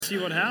see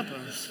what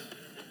happens.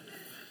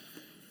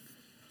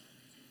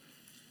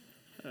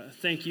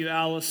 Thank you,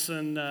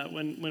 Allison.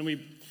 When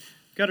we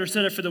got her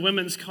set up for the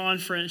women's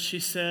conference,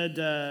 she said,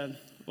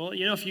 well,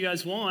 if you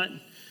guys want,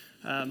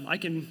 I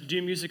can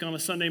do music on a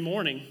Sunday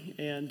morning.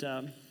 And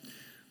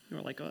we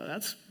were like, oh,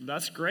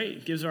 that's great.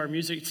 It gives our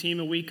music team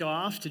a week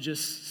off to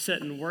just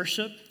sit and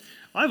worship.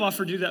 I've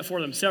offered to do that for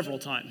them several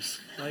times.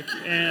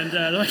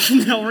 They're like,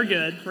 no, we're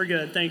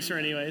good. Thanks for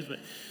anyways. But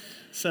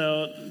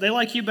so they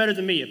like you better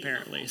than me,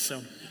 apparently.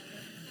 So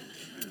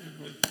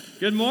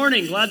good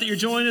morning. Glad that you're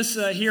joining us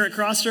here at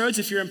Crossroads.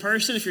 If you're in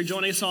person, if you're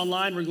joining us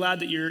online, we're glad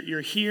that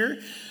you're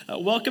here.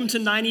 Welcome to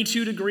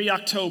 92 Degree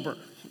October.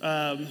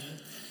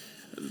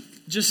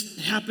 Just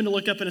happened to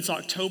look up and it's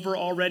October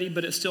already,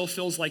 but it still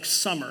feels like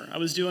summer. I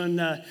was doing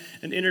an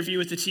interview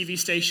with the TV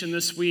station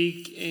this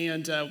week,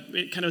 and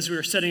it kind of as we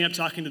were setting up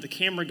talking to the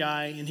camera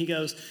guy, and he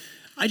goes,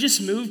 I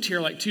just moved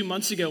here like 2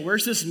 months ago.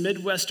 Where's this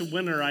Midwest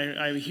winter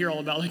I hear all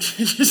about? Like,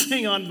 just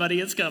hang on, buddy,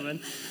 it's coming.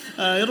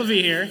 It'll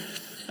be here.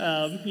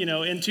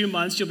 In 2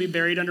 months, you'll be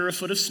buried under a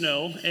foot of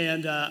snow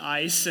and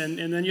ice, and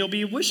then you'll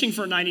be wishing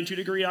for 92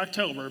 degree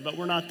October, but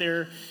we're not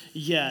there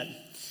yet.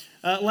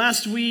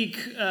 Last week,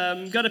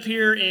 got up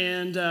here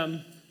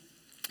and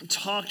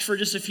talked for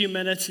just a few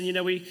minutes,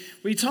 and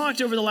we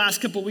talked over the last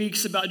couple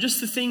weeks about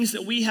just the things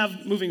that we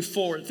have moving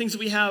forward, things that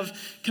we have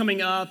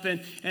coming up,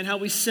 and how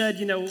we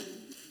said,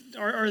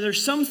 are there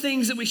some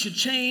things that we should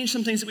change,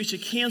 some things that we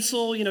should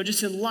cancel,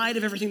 just in light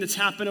of everything that's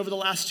happened over the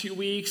last 2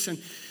 weeks,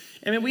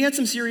 and we had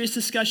some serious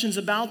discussions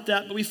about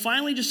that, but we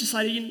finally just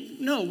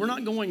decided, no, we're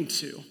not going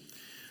to.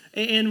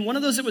 And one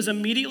of those that was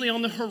immediately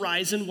on the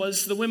horizon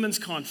was the women's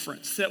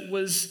conference that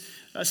was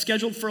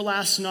scheduled for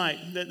last night,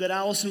 that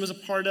Allison was a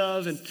part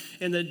of,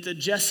 and that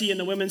Jesse and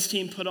the women's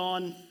team put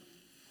on.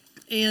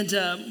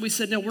 And we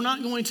said, no, we're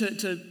not going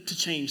to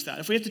change that.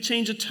 If we have to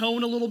change a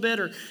tone a little bit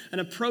or an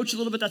approach a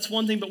little bit, that's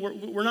one thing, but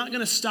we're not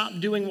going to stop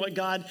doing what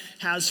God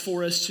has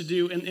for us to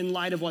do in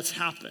light of what's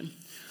happened.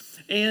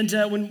 And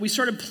when we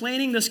started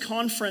planning this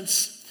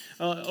conference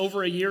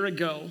over a year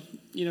ago,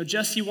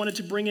 Jesse wanted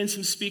to bring in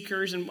some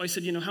speakers, and I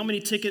said, how many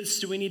tickets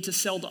do we need to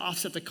sell to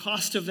offset the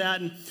cost of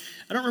that? And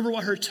I don't remember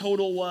what her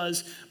total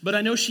was, but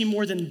I know she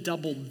more than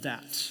doubled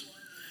that.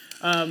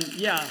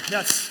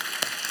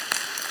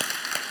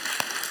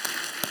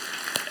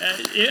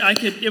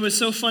 It was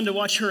so fun to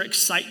watch her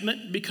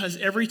excitement, because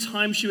every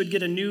time she would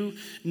get a new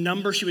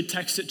number, she would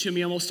text it to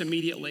me almost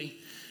immediately.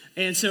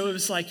 And so it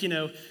was like,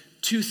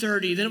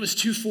 230, then it was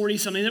 240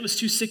 something, then it was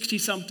 260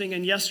 something,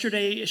 and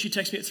yesterday she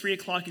texted me at 3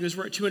 o'clock and goes,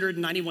 we're at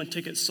 291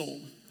 tickets sold.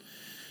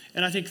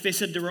 And I think they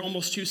said there were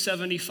almost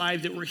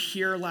 275 that were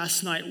here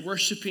last night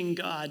worshiping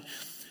God.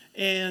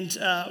 And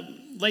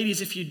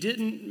ladies, if you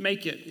didn't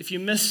make it, if you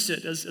missed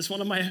it, as one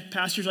of my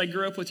pastors I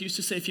grew up with used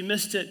to say, if you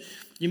missed it,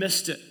 you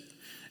missed it.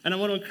 And I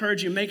want to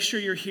encourage you, make sure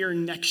you're here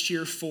next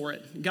year for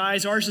it.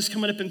 Guys, ours is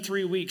coming up in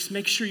 3 weeks.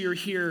 Make sure you're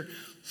here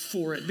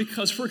for it,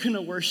 because we're going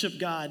to worship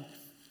God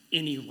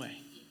anyway.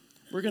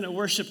 We're going to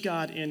worship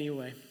God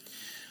anyway.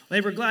 Well,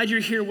 hey, we're glad you're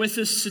here with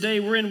us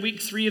today. We're in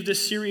week 3 of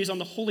this series on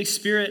the Holy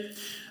Spirit.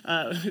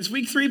 It's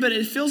week 3, but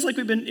it feels like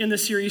we've been in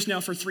this series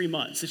now for 3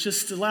 months. It's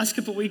just the last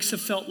couple of weeks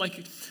have felt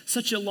like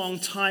such a long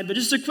time. But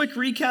just a quick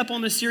recap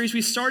on this series.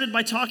 We started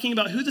by talking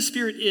about who the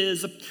Spirit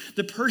is,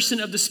 the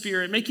person of the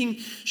Spirit, making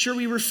sure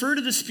we refer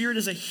to the Spirit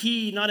as a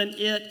he, not an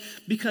it,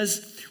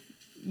 because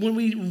when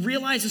we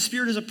realize the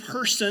Spirit is a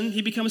person,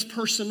 he becomes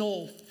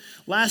personal.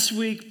 Last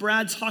week,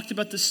 Brad talked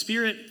about the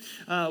Spirit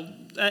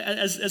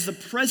as the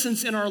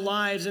presence in our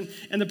lives and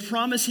the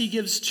promise he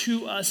gives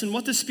to us and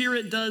what the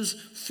Spirit does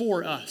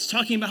for us,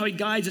 talking about how he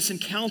guides us and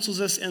counsels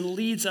us and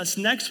leads us.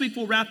 Next week,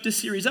 we'll wrap this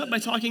series up by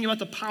talking about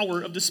the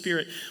power of the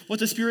Spirit, what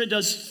the Spirit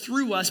does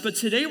through us. But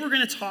today, we're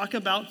going to talk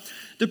about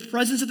the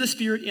presence of the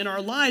Spirit in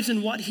our lives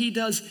and what he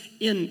does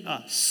in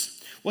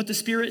us, what the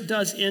Spirit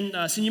does in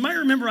us. And you might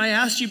remember I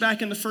asked you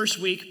back in the first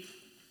week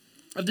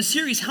of the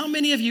series, how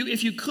many of you,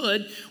 if you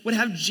could, would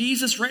have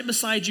Jesus right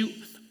beside you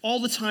all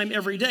the time,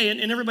 every day?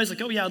 And everybody's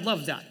like, oh yeah, I'd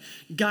love that.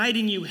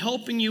 Guiding you,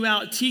 helping you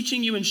out,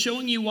 teaching you, and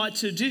showing you what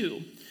to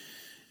do.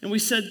 And we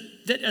said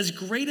that as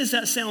great as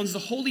that sounds, the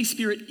Holy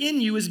Spirit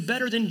in you is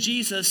better than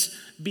Jesus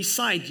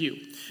beside you.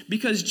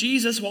 Because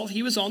Jesus, while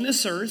he was on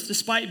this earth,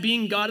 despite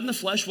being God in the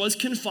flesh, was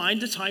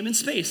confined to time and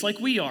space like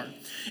we are.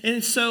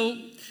 And so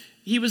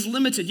he was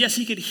limited. Yes,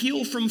 he could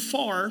heal from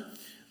far,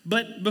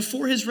 but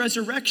before his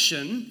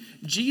resurrection,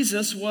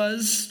 Jesus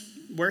was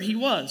where he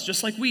was,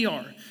 just like we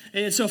are.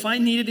 And so if I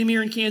needed him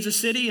here in Kansas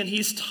City and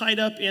he's tied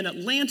up in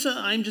Atlanta,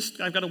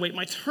 I've got to wait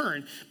my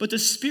turn. But the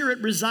Spirit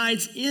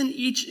resides in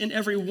each and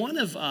every one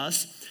of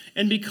us,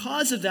 and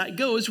because of that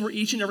goes where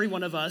each and every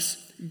one of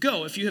us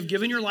go. If you have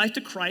given your life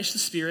to Christ, the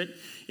Spirit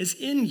is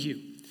in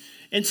you.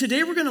 And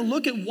today we're going to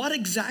look at what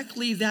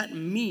exactly that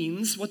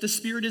means, what the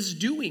Spirit is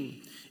doing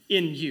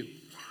in you.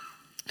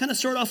 Kind of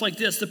start off like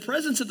this. The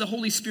presence of the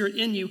Holy Spirit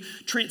in you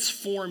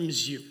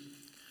transforms you.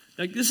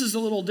 Now, this is a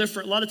little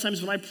different. A lot of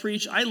times when I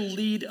preach, I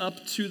lead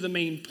up to the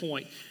main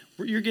point.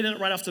 You're getting it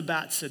right off the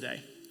bat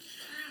today.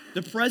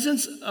 The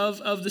presence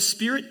of the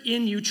Spirit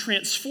in you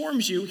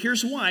transforms you.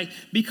 Here's why.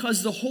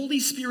 Because the Holy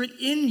Spirit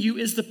in you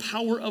is the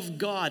power of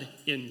God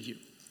in you.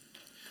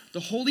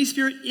 The Holy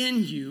Spirit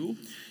in you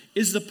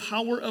is the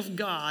power of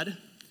God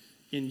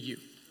in you.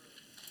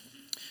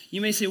 You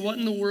may say, what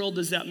in the world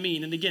does that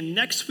mean? And again,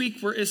 next week,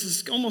 this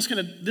is almost kind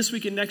of, this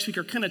week and next week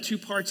are kind of two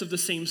parts of the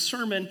same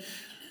sermon.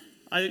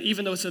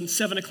 Even though it's a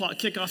 7 o'clock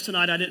kickoff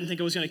tonight, I didn't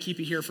think I was going to keep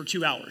you here for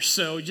 2 hours.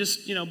 So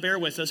just, bear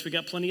with us. We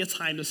got plenty of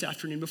time this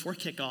afternoon before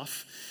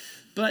kickoff.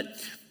 But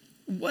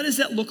what does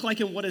that look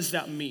like and what does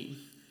that mean?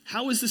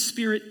 How is the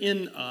Spirit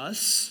in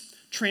us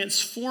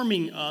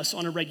transforming us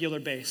on a regular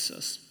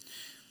basis?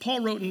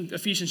 Paul wrote in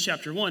Ephesians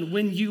chapter 1,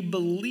 when you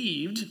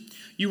believed,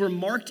 you were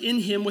marked in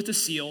him with a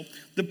seal,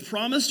 the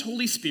promised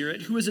Holy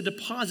Spirit, who is a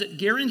deposit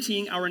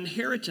guaranteeing our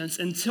inheritance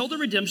until the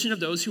redemption of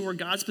those who are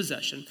God's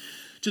possession,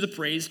 to the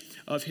praise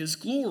of his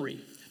glory.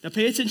 Now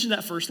pay attention to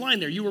that first line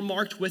there. You were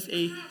marked with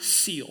a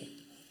seal.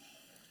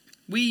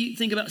 We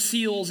think about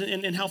seals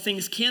and how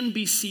things can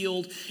be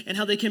sealed and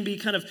how they can be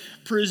kind of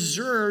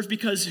preserved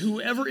because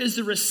whoever is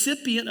the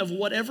recipient of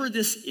whatever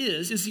this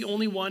is the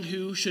only one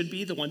who should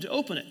be the one to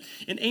open it.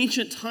 In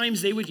ancient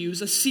times, they would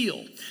use a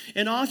seal.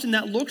 And often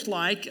that looked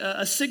like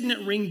a signet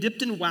ring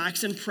dipped in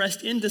wax and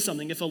pressed into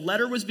something. If a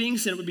letter was being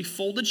sent, it would be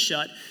folded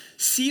shut,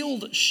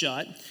 sealed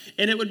shut,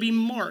 and it would be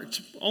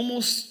marked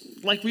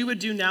almost like we would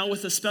do now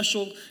with a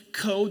special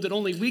code that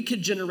only we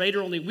could generate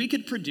or only we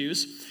could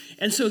produce.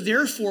 And so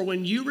therefore,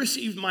 when you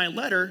received my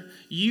letter,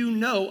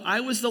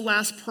 I was the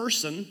last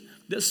person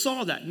that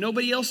saw that.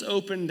 Nobody else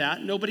opened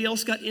that. Nobody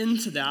else got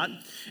into that.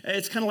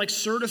 It's kind of like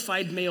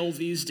certified mail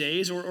these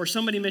days. Or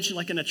somebody mentioned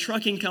like in a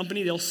trucking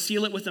company, they'll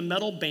seal it with a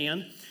metal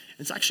band.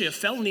 It's actually a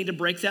felony to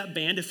break that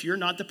band if you're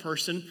not the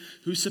person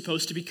who's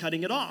supposed to be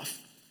cutting it off.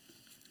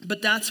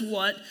 But that's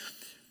what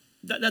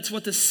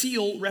the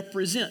seal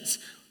represents.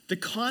 The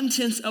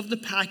contents of the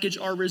package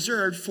are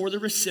reserved for the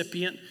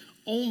recipient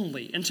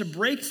only. And to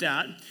break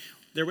that,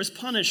 there was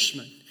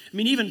punishment. I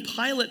mean, even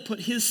Pilate put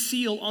his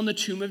seal on the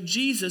tomb of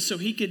Jesus so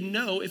he could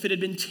know if it had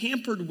been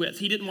tampered with.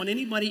 He didn't want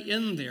anybody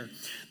in there.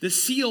 The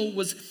seal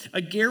was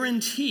a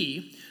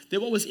guarantee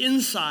that what was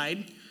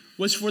inside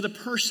was for the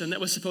person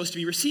that was supposed to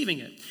be receiving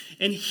it.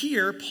 And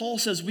here, Paul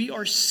says we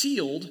are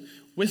sealed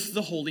with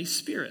the Holy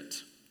Spirit.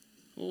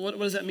 Well, what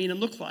does that mean and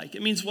look like?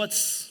 It means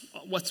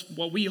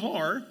what we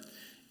are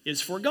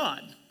is for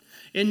God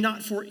and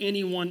not for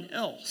anyone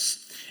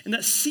else. And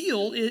that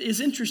seal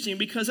is interesting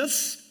because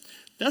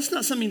that's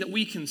not something that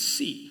we can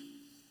see.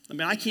 I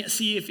mean, I can't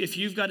see if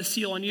you've got a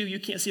seal on you. You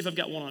can't see if I've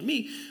got one on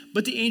me.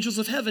 But the angels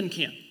of heaven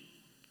can.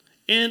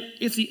 And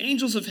if the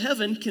angels of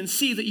heaven can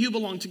see that you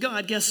belong to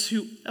God, guess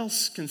who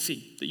else can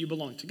see that you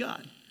belong to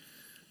God?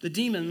 The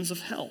demons of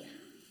hell.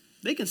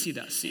 They can see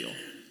that seal.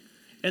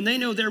 And they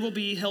know there will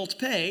be hell to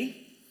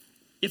pay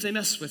if they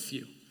mess with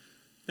you.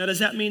 Now, does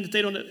that mean that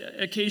they don't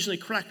occasionally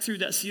crack through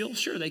that seal?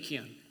 Sure, they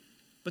can.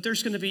 But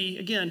there's going to be,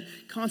 again,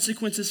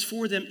 consequences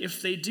for them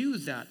if they do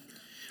that.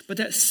 But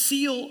that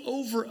seal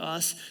over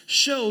us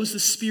shows the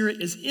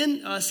Spirit is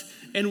in us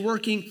and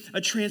working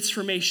a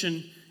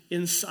transformation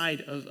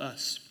inside of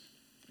us.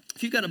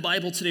 If you've got a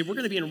Bible today, we're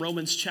going to be in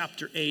Romans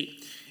chapter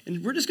 8.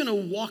 And we're just going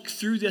to walk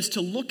through this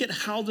to look at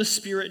how the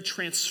Spirit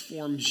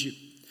transforms you.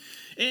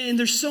 And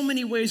there's so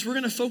many ways. We're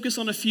going to focus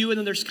on a few, and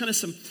then there's kind of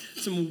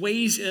some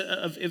ways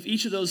of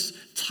each of those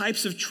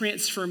types of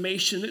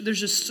transformation. There's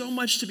just so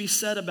much to be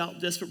said about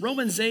this. But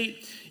Romans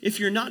 8, if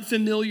you're not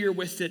familiar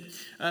with it,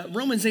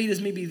 Romans 8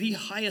 is maybe the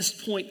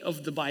highest point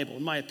of the Bible,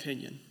 in my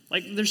opinion.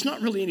 Like, there's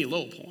not really any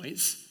low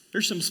points.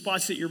 There's some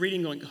spots that you're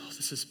reading going, oh,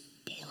 this is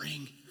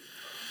boring.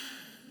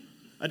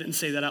 I didn't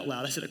say that out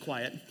loud. I said it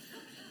quiet.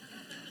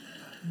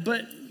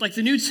 But like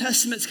the New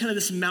Testament's kind of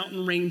this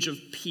mountain range of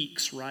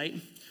peaks, right?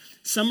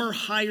 Some are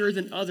higher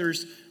than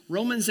others.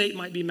 Romans 8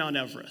 might be Mount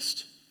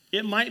Everest.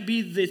 It might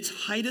be the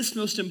tightest,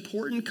 most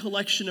important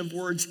collection of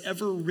words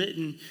ever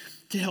written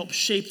to help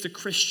shape the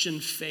Christian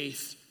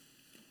faith.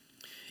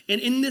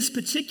 And in this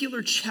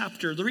particular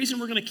chapter, the reason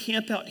we're going to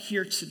camp out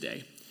here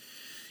today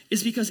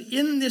is because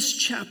in this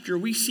chapter,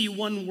 we see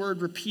one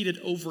word repeated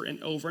over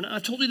and over. And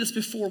I've told you this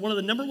before, one of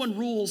the number one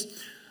rules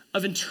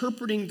of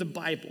interpreting the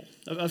Bible,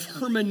 of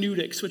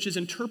hermeneutics, which is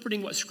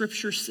interpreting what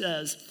Scripture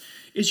says,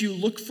 is you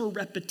look for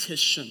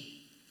repetition.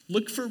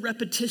 Look for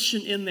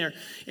repetition in there.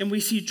 And we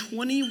see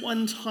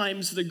 21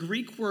 times the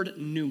Greek word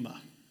pneuma.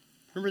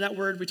 Remember that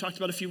word we talked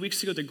about a few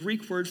weeks ago? The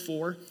Greek word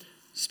for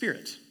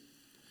spirit.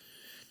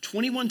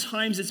 21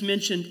 times it's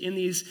mentioned in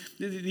these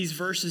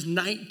verses.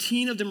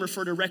 19 of them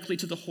refer directly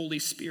to the Holy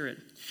Spirit.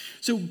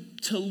 So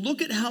to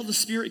look at how the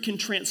Spirit can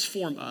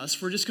transform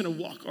us, we're just going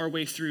to walk our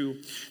way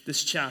through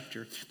this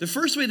chapter. The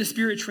first way the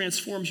Spirit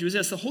transforms you is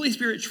this. The Holy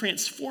Spirit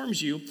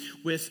transforms you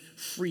with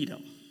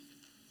freedom.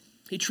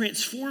 He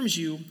transforms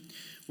you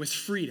with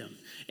freedom.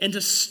 And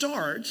to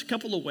start, a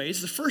couple of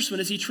ways. The first one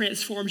is he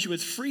transforms you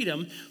with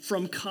freedom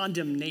from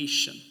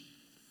condemnation.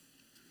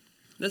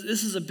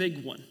 This is a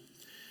big one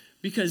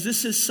because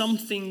this is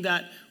something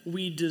that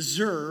we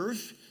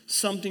deserve,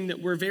 something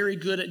that we're very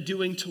good at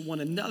doing to one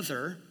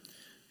another,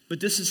 but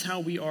this is how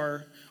we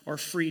are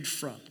freed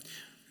from.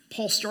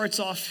 Paul starts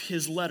off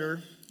his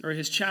letter, or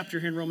his chapter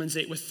here in Romans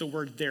 8 with the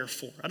word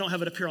therefore. I don't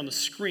have it up here on the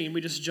screen.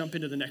 We just jump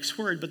into the next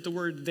word, but the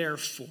word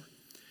therefore.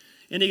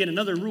 And again,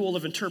 another rule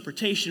of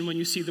interpretation, when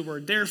you see the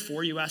word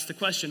therefore, you ask the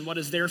question, what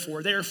is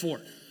therefore?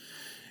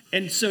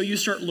 And so you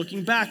start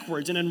looking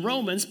backwards. And in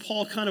Romans,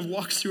 Paul kind of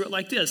walks through it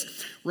like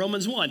this.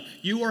 Romans 1,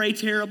 you are a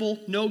terrible,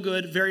 no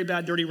good, very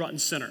bad, dirty, rotten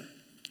sinner.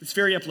 It's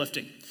very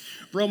uplifting.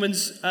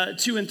 Romans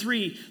 2 and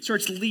 3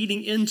 starts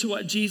leading into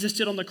what Jesus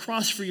did on the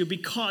cross for you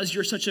because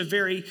you're such a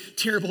very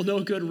terrible,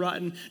 no good,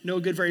 rotten, no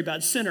good, very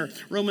bad sinner.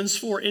 Romans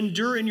 4,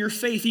 endure in your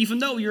faith even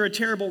though you're a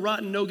terrible,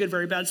 rotten, no good,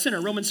 very bad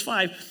sinner. Romans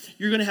 5,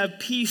 you're going to have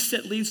peace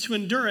that leads to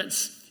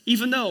endurance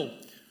even though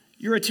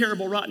you're a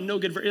terrible, rotten, no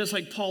good. It's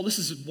like, Paul, this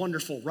is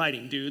wonderful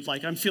writing, dude.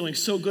 Like, I'm feeling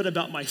so good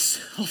about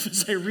myself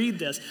as I read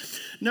this.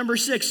 Number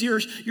 6,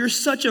 you're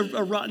such a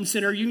rotten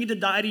sinner. You need to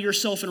die to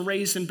yourself and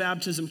raised in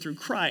baptism through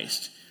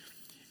Christ.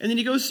 And then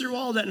he goes through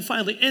all that, and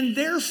finally, and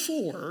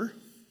therefore,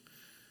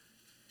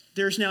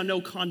 there's now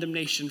no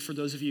condemnation for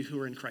those of you who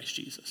are in Christ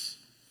Jesus.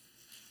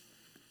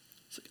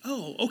 It's like,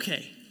 oh,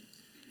 okay.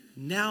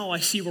 Now I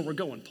see where we're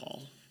going,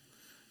 Paul.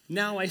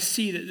 Now I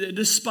see that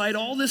despite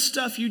all this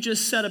stuff you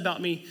just said about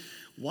me,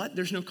 what?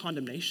 There's no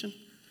condemnation?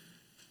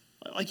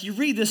 Like you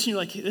read this and you're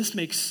like, hey, this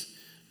makes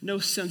no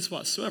sense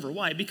whatsoever.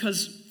 Why?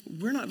 Because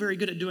we're not very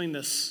good at doing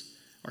this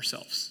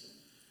ourselves.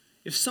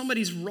 If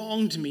somebody's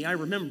wronged me, I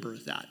remember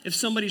that. If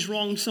somebody's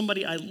wronged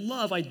somebody I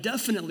love, I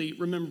definitely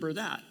remember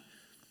that.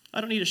 I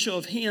don't need a show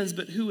of hands,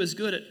 but who is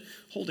good at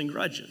holding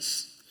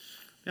grudges?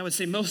 I would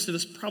say most of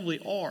us probably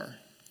are.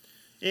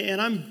 And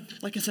I'm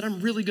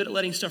really good at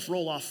letting stuff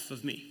roll off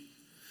of me.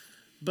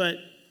 But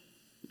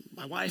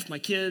my wife, my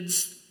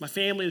kids, my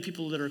family, the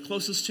people that are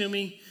closest to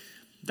me,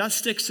 that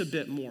sticks a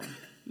bit more.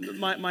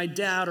 My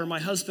dad or my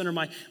husband or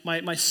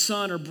my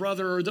son or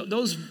brother, or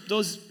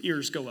those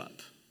ears go up.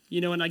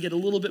 And I get a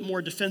little bit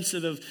more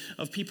defensive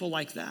of people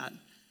like that.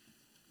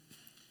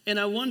 And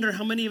I wonder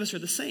how many of us are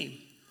the same.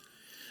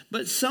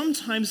 But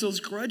sometimes those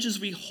grudges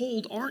we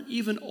hold aren't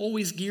even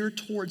always geared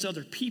towards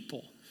other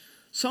people.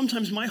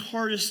 Sometimes my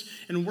hardest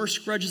and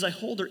worst grudges I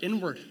hold are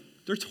inward.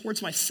 They're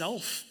towards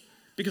myself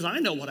because I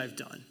know what I've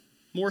done,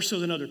 more so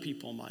than other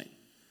people might.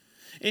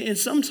 And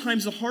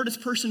sometimes the hardest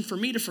person for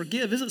me to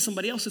forgive isn't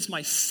somebody else, it's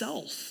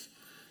myself.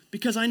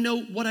 Because I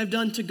know what I've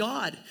done to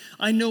God.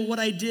 I know what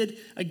I did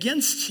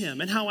against him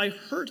and how I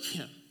hurt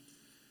him.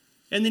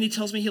 And then he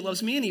tells me he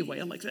loves me anyway.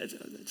 I'm like, that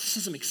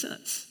doesn't make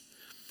sense.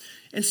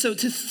 And so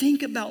to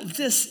think about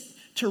this,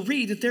 to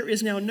read that there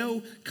is now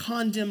no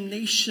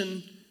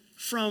condemnation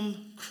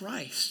from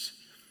Christ.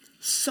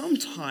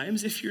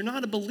 Sometimes, if you're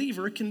not a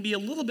believer, it can be a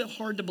little bit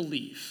hard to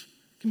believe.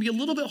 It can be a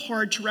little bit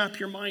hard to wrap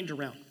your mind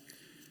around.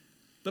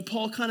 But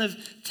Paul kind of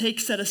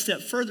takes that a step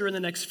further in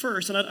the next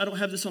verse, and I don't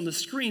have this on the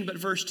screen, but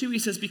verse 2, he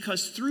says,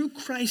 because through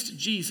Christ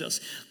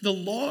Jesus, the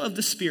law of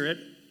the Spirit,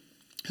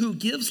 who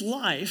gives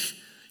life,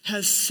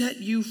 has set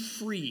you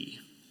free,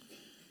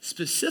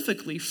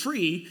 specifically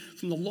free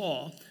from the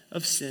law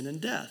of sin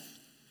and death.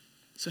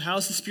 So how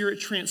does the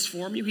Spirit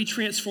transform you? He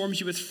transforms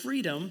you with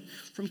freedom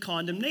from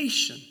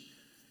condemnation.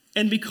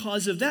 And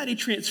because of that, he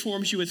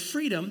transforms you with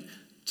freedom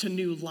to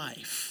new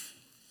life,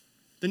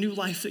 the new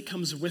life that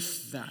comes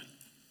with that.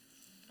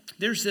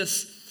 There's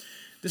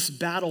this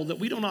battle that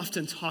we don't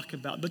often talk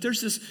about, but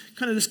there's this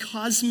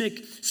cosmic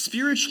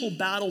spiritual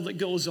battle that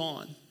goes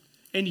on,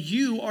 and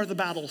you are the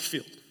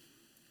battlefield.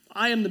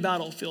 I am the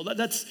battlefield.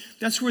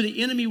 That's where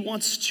the enemy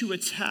wants to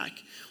attack.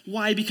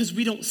 Why? Because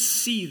we don't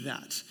see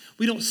that.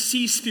 We don't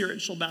see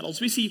spiritual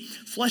battles. We see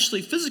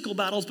fleshly, physical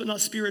battles, but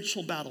not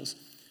spiritual battles.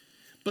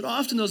 But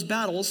often those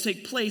battles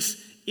take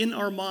place in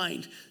our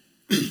mind.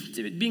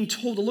 Being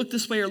told to look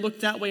this way or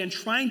look that way and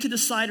trying to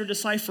decide or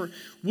decipher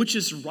which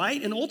is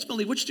right and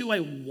ultimately which do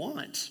I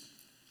want.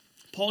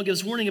 Paul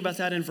gives warning about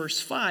that in verse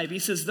 5. He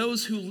says,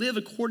 those who live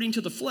according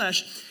to the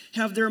flesh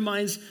have their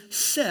minds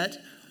set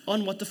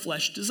on what the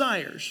flesh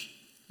desires.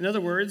 In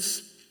other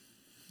words,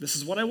 this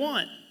is what I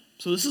want,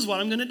 so this is what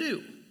I'm going to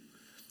do.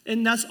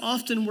 And that's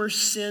often where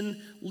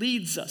sin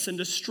leads us and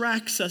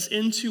distracts us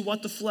into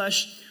what the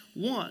flesh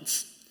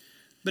wants.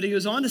 But he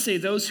goes on to say,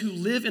 those who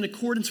live in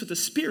accordance with the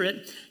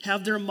Spirit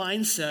have their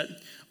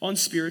mindset on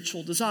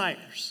spiritual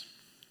desires.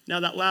 Now,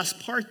 that last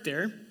part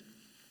there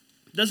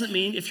doesn't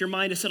mean if your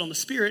mind is set on the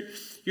Spirit,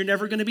 you're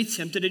never going to be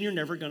tempted and you're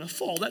never going to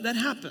fall. That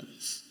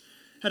happens.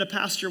 I had a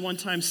pastor one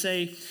time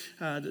say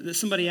that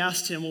somebody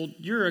asked him, well,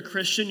 you're a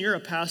Christian, you're a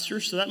pastor,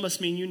 so that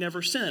must mean you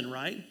never sin,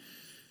 right?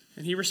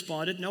 And he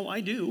responded, no,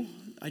 I do.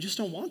 I just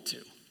don't want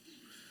to.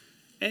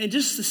 And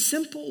just the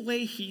simple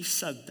way he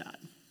said that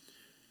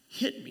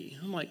hit me.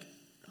 I'm like,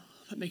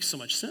 that makes so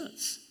much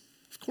sense.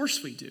 Of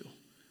course we do.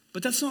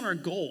 But that's not our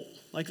goal.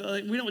 Like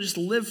we don't just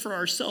live for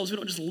ourselves. We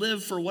don't just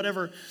live for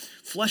whatever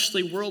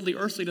fleshly, worldly,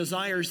 earthly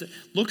desires that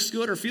looks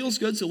good or feels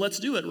good, so let's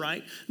do it,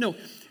 right? No,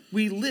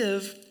 we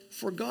live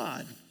for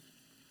God.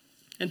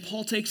 And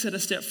Paul takes it a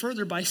step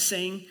further by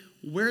saying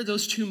where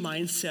those two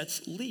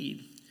mindsets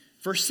lead.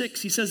 Verse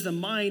 6, he says, the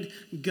mind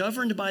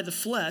governed by the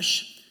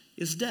flesh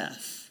is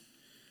death.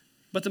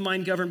 But the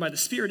mind governed by the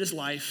Spirit is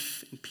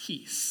life and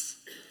peace.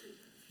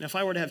 Now, if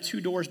I were to have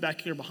two doors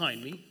back here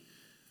behind me,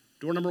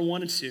 door number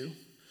 1 and 2,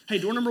 hey,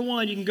 door number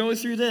 1, you can go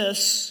through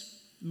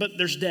this, but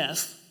there's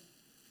death.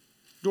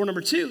 Door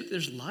number 2,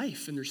 there's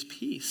life and there's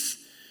peace.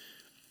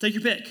 Take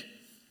your pick.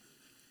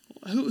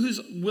 Who's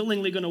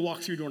willingly going to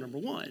walk through door number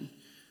 1?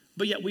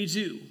 But yet we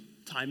do,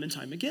 time and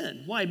time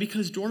again. Why?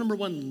 Because door number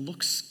 1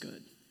 looks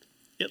good.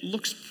 It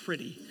looks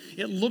pretty.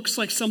 It looks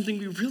like something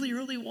we really,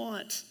 really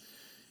want.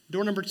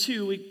 Door number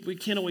 2, we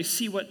can't always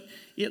see what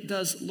it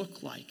does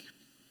look like.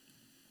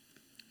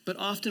 But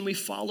often we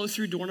follow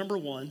through door number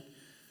 1,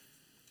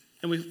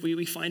 and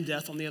we find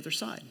death on the other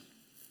side.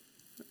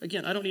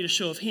 Again, I don't need a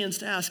show of hands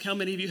to ask how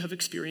many of you have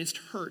experienced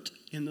hurt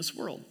in this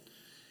world.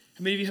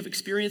 How many of you have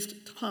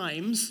experienced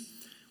times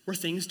where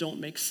things don't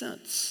make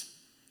sense?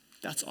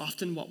 That's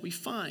often what we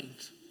find.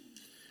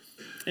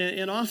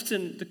 And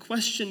often the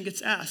question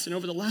gets asked, and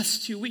over the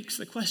last 2 weeks,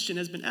 the question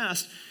has been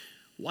asked,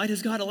 why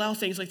does God allow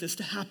things like this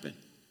to happen?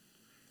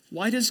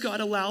 Why does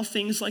God allow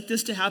things like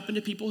this to happen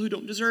to people who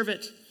don't deserve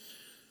it?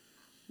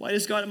 Why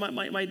does God, my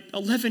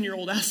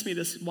 11-year-old asked me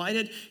this, why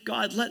did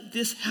God let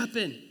this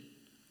happen?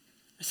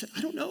 I said,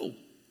 I don't know.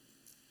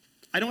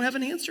 I don't have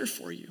an answer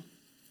for you.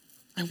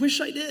 I wish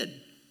I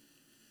did.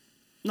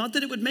 Not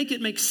that it would make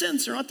it make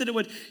sense or not that it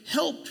would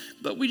help,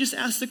 but we just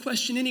ask the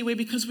question anyway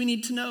because we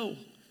need to know.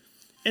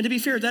 And to be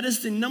fair, that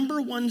is the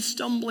number one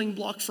stumbling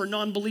block for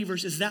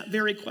non-believers is that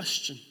very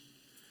question.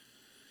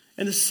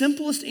 And the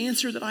simplest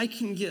answer that I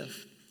can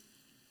give,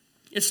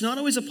 it's not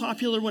always a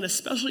popular one,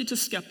 especially to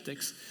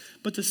skeptics,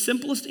 but the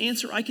simplest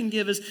answer I can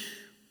give is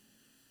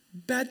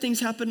bad things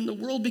happen in the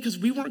world because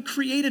we weren't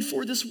created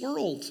for this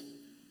world.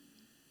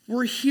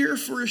 We're here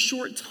for a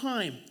short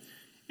time.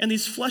 And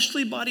these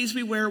fleshly bodies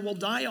we wear will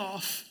die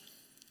off,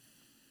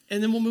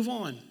 and then we'll move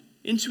on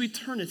into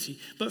eternity.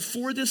 But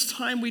for this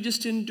time, we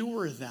just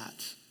endure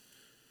that.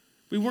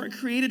 We weren't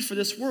created for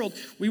this world.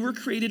 We were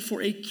created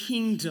for a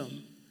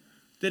kingdom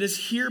that is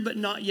here but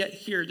not yet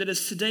here, that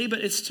is today but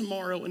it's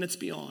tomorrow and it's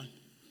beyond.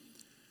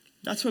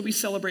 That's why we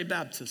celebrate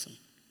baptism.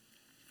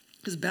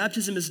 Because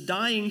baptism is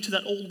dying to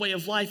that old way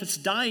of life. It's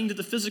dying to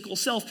the physical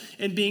self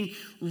and being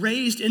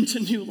raised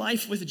into new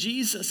life with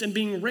Jesus and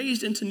being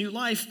raised into new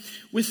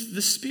life with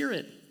the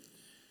Spirit.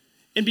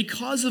 And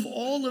because of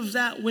all of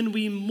that, when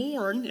we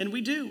mourn, and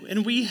we do,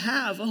 and we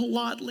have a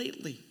lot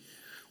lately,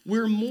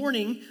 we're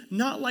mourning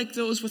not like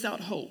those without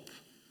hope.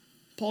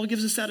 Paul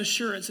gives us that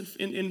assurance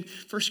in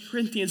 1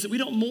 Corinthians that we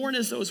don't mourn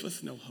as those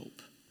with no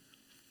hope.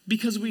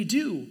 Because we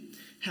do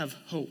have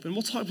hope. And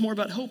we'll talk more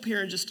about hope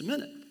here in just a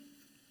minute.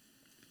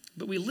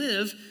 But we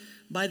live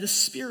by the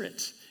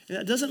Spirit. And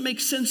that doesn't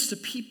make sense to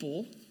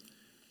people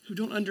who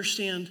don't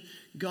understand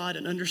God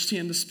and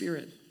understand the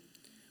Spirit.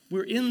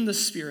 We're in the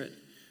Spirit,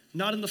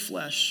 not in the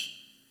flesh.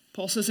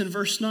 Paul says in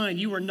verse 9,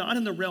 you are not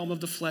in the realm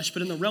of the flesh,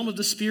 but in the realm of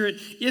the Spirit,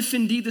 if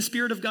indeed the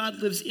Spirit of God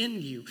lives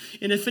in you.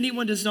 And if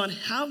anyone does not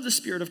have the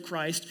Spirit of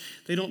Christ,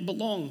 they don't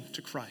belong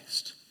to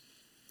Christ.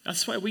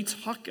 That's why we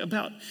talk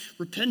about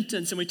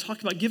repentance and we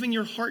talk about giving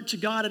your heart to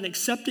God and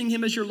accepting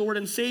Him as your Lord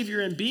and Savior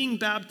and being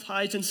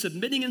baptized and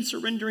submitting and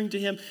surrendering to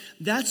Him.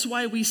 That's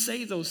why we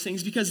say those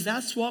things, because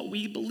that's what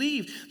we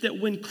believe, that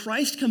when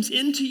Christ comes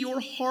into your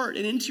heart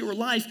and into your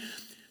life,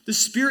 the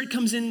Spirit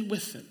comes in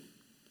with Him.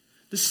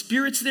 The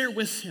Spirit's there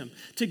with Him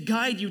to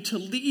guide you, to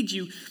lead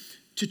you,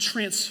 to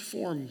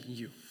transform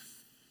you.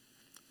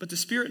 But the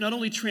Spirit not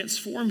only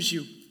transforms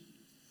you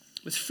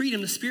with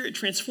freedom, the Spirit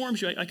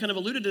transforms you. I kind of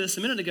alluded to this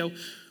a minute ago,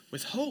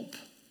 with hope.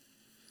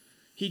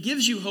 He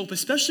gives you hope,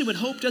 especially when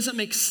hope doesn't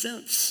make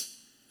sense.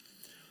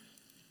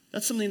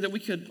 That's something that we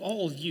could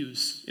all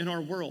use in our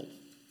world.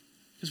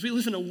 Because we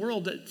live in a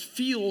world that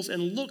feels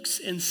and looks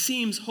and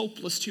seems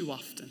hopeless too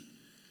often.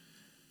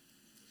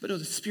 But no,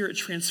 the Spirit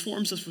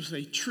transforms us with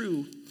a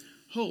true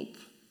hope.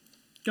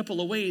 A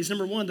couple of ways.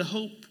 Number one, the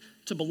hope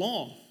to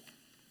belong.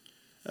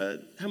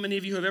 How many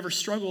of you have ever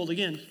struggled,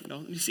 again,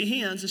 you see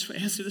hands, just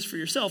answer this for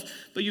yourself,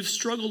 but you've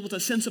struggled with a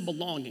sense of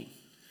belonging.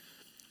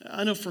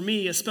 I know for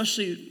me,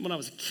 especially when I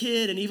was a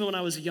kid and even when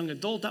I was a young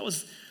adult, that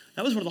was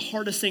one of the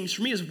hardest things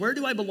for me is where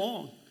do I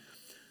belong?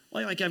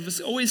 Like I was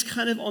always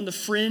kind of on the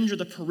fringe or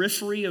the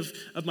periphery of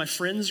my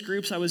friends'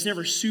 groups. I was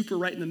never super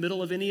right in the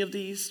middle of any of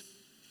these.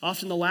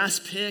 Often the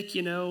last pick,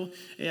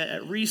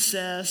 at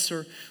recess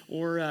or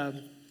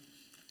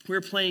we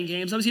were playing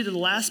games. I was either the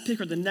last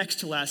pick or the next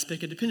to last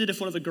pick. It depended if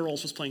one of the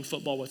girls was playing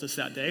football with us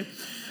that day.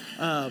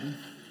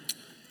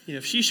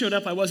 If she showed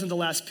up, I wasn't the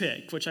last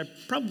pick, which I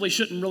probably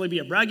shouldn't really be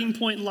a bragging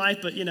point in life,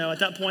 but, at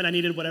that point, I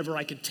needed whatever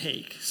I could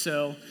take.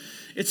 So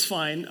it's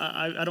fine.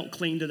 I don't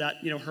cling to that,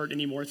 hurt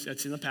anymore.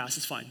 It's in the past.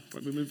 It's fine.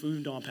 We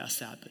moved on past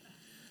that. But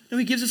no,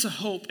 He gives us a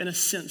hope and a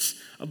sense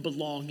of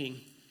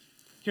belonging.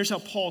 Here's how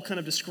Paul kind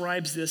of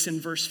describes this in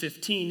verse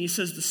 15. He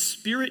says, the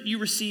Spirit you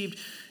received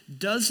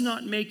does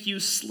not make you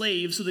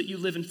slaves so that you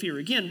live in fear.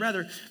 Again,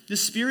 rather, the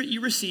Spirit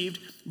you received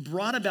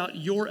brought about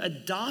your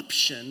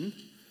adoption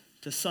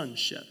to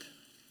sonship.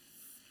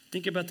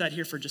 Think about that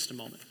here for just a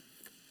moment.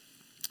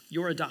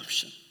 Your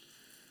adoption.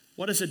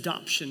 What does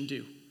adoption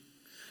do?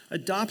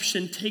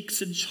 Adoption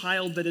takes a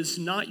child that is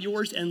not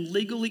yours and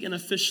legally and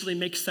officially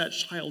makes that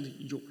child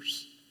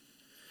yours.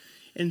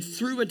 And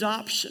through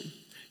adoption,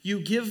 you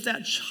give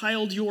that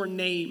child your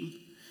name,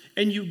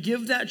 and you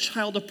give that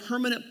child a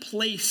permanent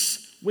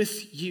place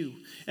with you.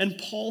 And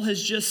Paul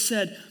has just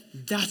said,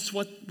 that's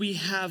what we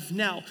have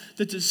now,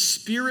 that the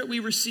Spirit we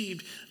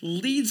received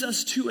leads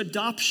us to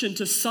adoption,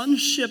 to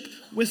sonship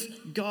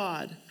with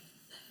God.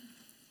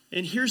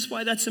 And here's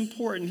why that's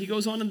important. He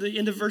goes on in the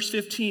end of verse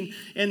 15,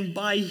 and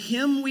by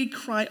him we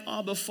cry,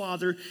 Abba,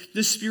 Father.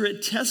 The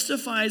Spirit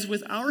testifies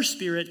with our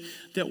spirit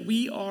that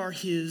we are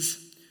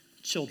his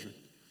children.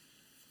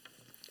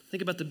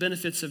 Think about the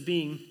benefits of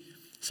being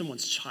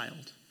someone's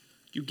child.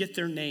 You get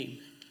their name,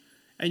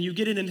 and you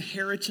get an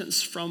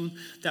inheritance from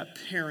that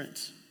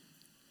parent.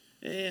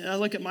 And I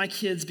look at my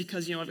kids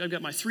because, I've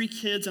got my 3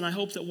 kids, and I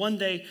hope that one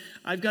day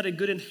I've got a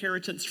good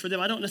inheritance for them.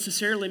 I don't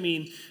necessarily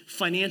mean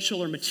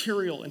financial or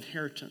material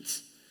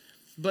inheritance,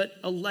 but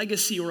a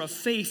legacy or a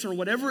faith or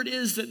whatever it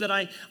is that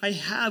I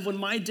have when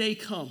my day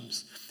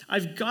comes.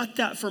 I've got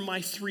that for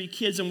my 3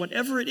 kids, and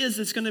whatever it is,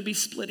 it's going to be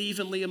split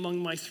evenly among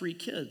my 3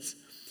 kids.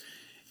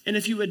 And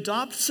if you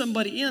adopt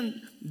somebody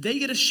in, they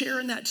get a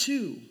share in that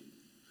too.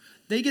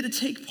 They get to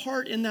take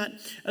part in that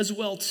as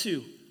well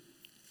too.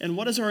 And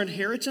what is our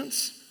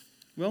inheritance?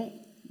 Well,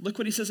 look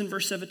what he says in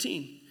verse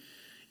 17.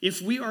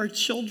 If we are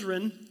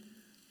children,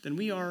 then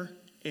we are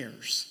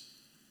heirs.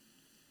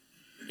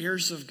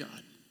 Heirs of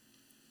God.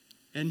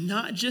 And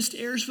not just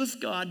heirs with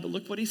God, but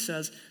look what he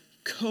says,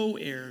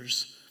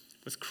 co-heirs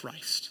with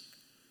Christ.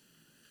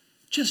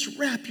 Just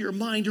wrap your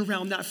mind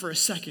around that for a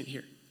second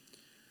here.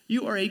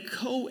 You are a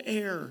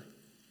co-heir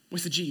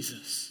with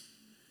Jesus.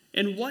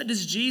 And what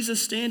does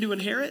Jesus stand to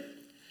inherit?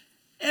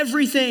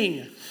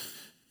 Everything.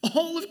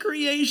 All of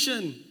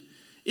creation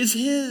is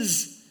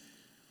his.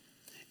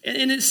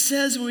 And it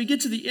says when we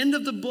get to the end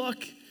of the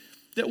book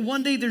that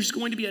one day there's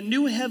going to be a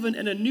new heaven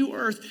and a new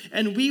earth,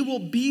 and we will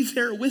be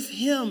there with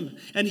him,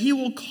 and he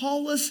will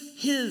call us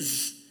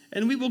his,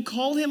 and we will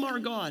call him our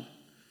God.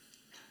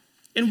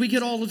 And we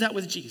get all of that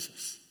with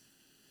Jesus.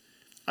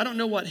 I don't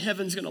know what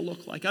heaven's going to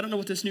look like. I don't know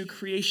what this new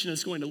creation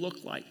is going to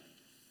look like.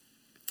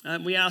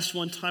 We asked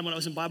one time when I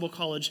was in Bible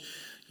college,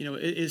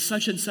 is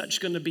such and such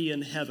going to be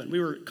in heaven? We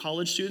were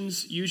college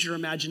students. Use your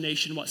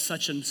imagination what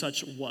such and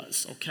such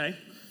was, okay?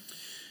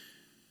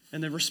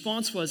 And the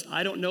response was,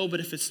 I don't know, but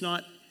if it's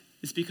not,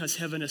 it's because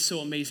heaven is so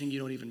amazing you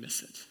don't even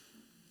miss it.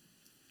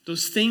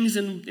 Those things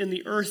in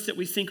the earth that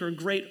we think are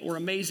great or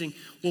amazing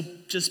will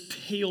just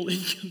pale in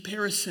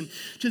comparison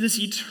to this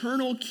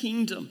eternal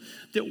kingdom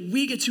that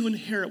we get to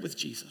inherit with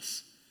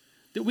Jesus,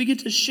 that we get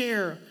to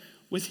share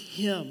with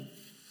him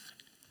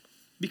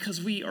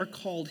because we are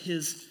called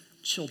his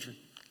children.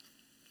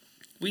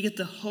 We get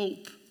the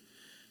hope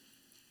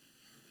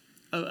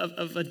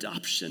of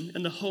adoption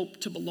and the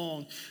hope to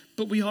belong,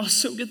 but we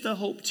also get the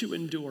hope to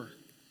endure.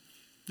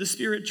 The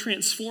Spirit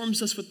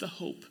transforms us with the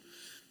hope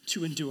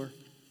to endure.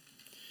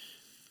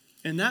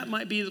 And that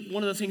might be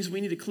one of the things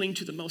we need to cling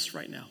to the most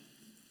right now.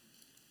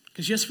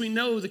 Because yes, we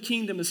know the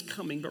kingdom is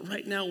coming, but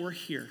right now we're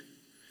here.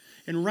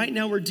 And right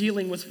now we're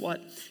dealing with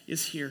what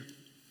is here.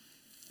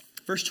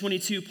 Verse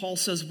 22, Paul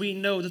says, we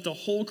know that the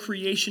whole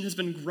creation has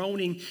been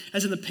groaning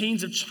as in the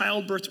pains of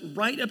childbirth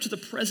right up to the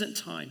present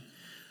time.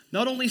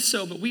 Not only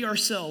so, but we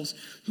ourselves,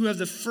 who have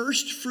the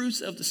first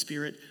fruits of the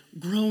Spirit,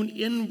 groan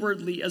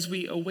inwardly as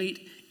we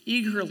await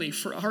eagerly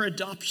for our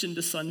adoption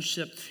to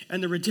sonship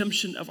and the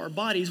redemption of our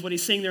bodies. What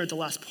he's saying there at the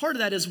last part of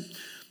that is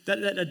that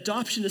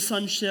adoption to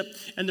sonship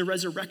and the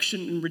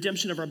resurrection and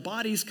redemption of our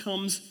bodies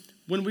comes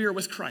when we are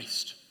with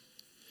Christ.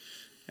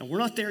 And we're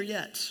not there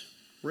yet.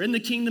 We're in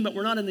the kingdom, but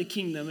we're not in the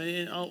kingdom.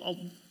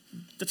 And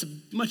that's a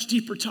much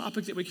deeper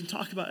topic that we can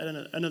talk about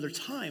at another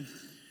time.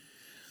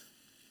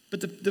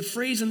 But the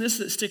phrase in this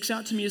that sticks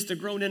out to me is to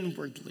groan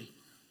inwardly.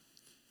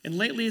 And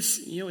lately it's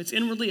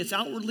inwardly, it's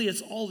outwardly,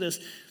 it's all this.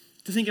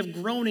 To think of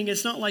groaning,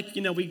 it's not like,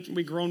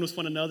 we groan with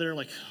one another,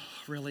 like,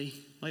 oh, really?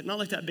 Like, not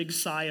like that big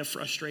sigh of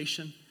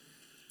frustration.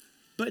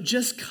 But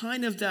just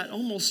kind of that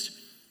almost,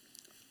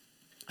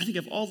 I think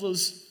of all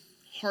those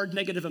hard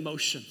negative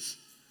emotions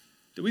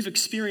that we've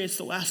experienced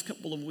the last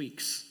couple of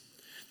weeks,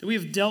 that we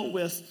have dealt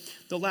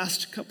with the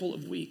last couple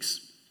of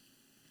weeks.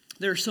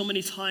 There are so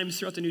many times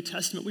throughout the New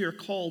Testament we are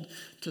called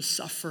to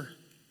suffer.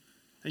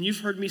 And you've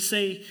heard me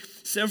say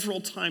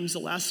several times the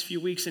last few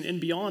weeks,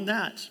 and beyond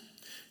that,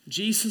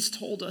 Jesus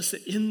told us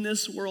that in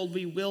this world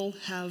we will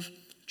have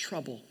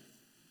trouble.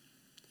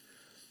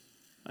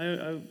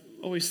 I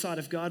always thought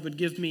if God would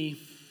give me,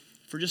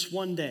 for just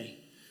one day,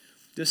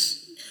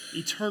 this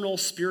eternal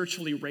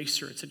spiritual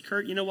eraser. It said,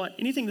 Kurt, you know what?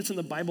 Anything that's in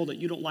the Bible that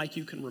you don't like,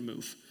 you can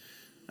remove.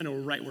 I know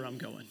right where I'm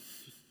going.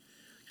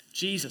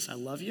 Jesus, I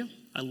love you.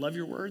 I love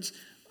your words.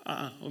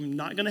 I'm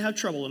not going to have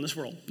trouble in this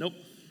world. Nope.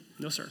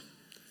 No, sir.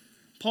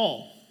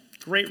 Paul,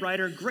 great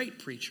writer, great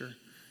preacher,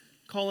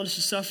 calling us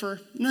to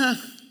suffer. Nah,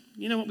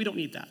 you know what? We don't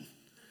need that.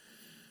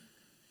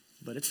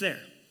 But it's there.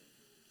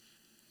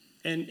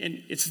 And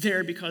it's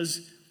there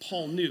because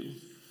Paul knew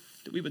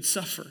that we would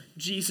suffer.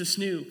 Jesus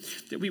knew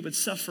that we would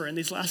suffer. And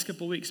these last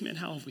couple of weeks, man,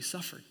 how have we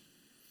suffered?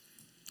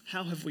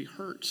 How have we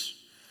hurt?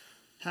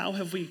 How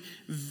have we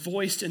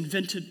voiced and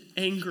vented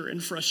anger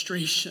and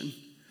frustration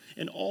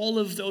and all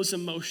of those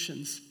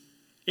emotions,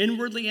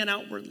 inwardly and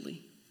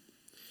outwardly?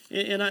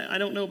 And I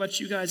don't know about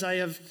you guys, I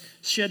have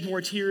shed more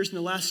tears in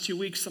the last 2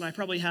 weeks than I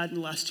probably had in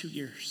the last 2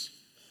 years.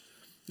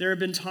 There have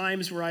been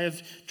times where I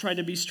have tried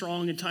to be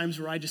strong and times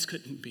where I just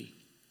couldn't be.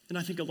 And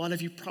I think a lot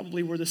of you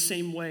probably were the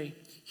same way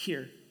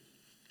here.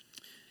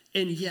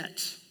 And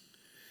yet,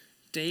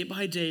 day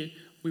by day,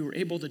 we were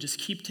able to just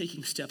keep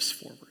taking steps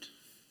forward,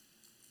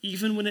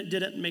 even when it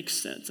didn't make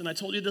sense. And I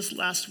told you this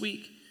last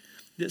week,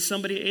 that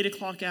somebody at 8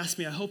 o'clock asked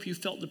me, I hope you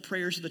felt the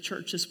prayers of the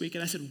church this week.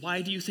 And I said,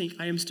 why do you think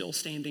I am still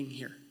standing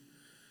here?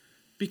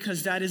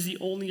 Because that is the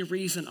only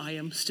reason I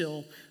am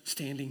still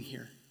standing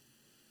here.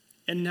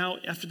 And now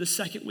after the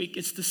second week,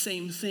 it's the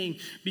same thing,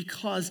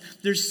 because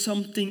there's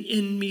something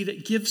in me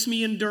that gives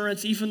me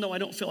endurance, even though I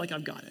don't feel like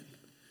I've got it.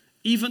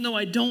 Even though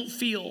I don't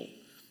feel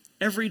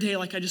every day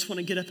like I just want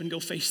to get up and go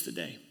face the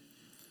day.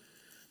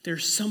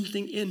 There's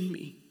something in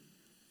me.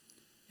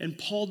 And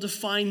Paul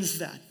defines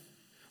that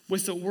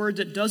with a word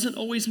that doesn't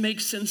always make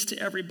sense to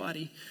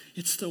everybody.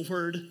 It's the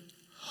word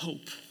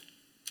hope.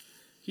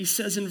 He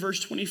says in verse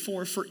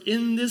 24, for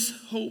in this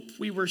hope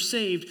we were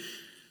saved,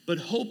 but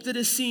hope that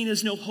is seen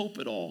is no hope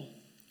at all.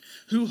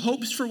 Who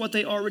hopes for what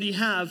they already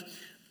have?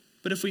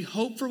 But if we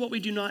hope for what we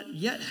do not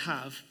yet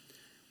have,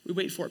 we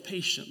wait for it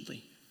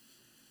patiently.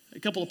 A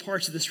couple of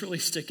parts of this really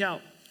stick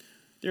out.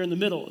 There in the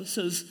middle, it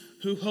says,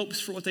 who hopes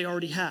for what they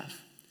already have?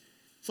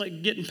 It's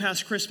like getting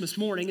past Christmas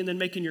morning and then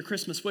making your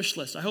Christmas wish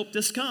list. I hope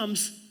this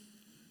comes.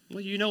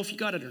 Well, you know if you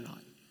got it or not.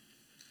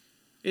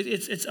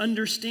 It's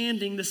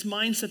understanding this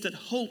mindset that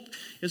hope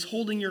is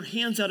holding your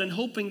hands out and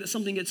hoping that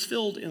something gets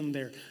filled in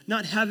there,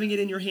 not having it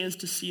in your hands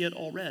to see it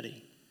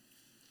already.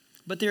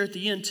 But there at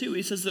the end, too,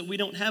 he says that we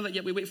don't have it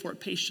yet, we wait for it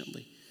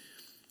patiently.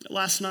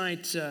 Last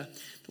night, the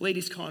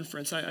ladies'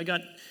 conference, I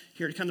got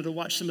here to kind of to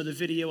watch some of the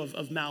video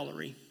of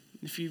Mallory.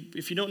 If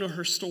you don't know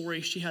her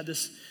story, she had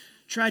this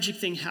tragic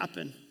thing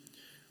happen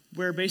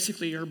where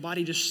basically her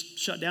body just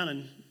shut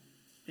down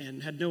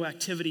and had no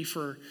activity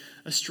for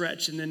a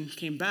stretch and then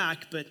came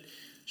back, but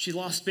she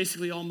lost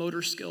basically all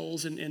motor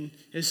skills and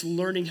is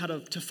learning how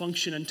to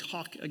function and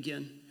talk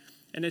again.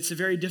 And it's a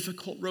very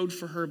difficult road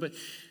for her, but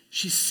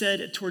she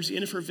said towards the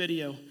end of her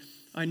video,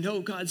 I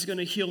know God's going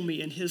to heal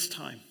me in his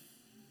time.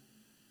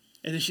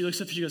 And then she looks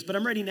up and she goes, but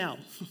I'm ready now.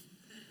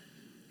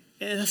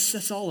 And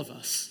that's all of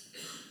us.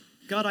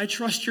 God, I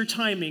trust your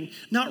timing.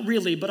 Not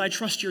really, but I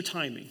trust your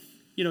timing.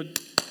 You know,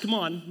 come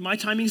on, my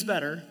timing's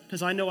better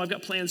because I know I've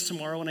got plans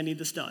tomorrow and I need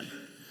this done.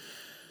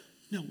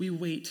 No, we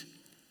wait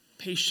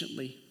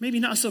patiently. Maybe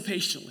not so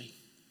patiently,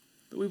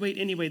 but we wait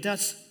anyway.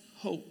 That's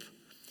hope.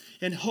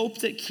 And hope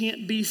that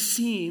can't be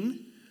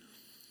seen,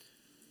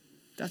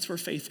 that's where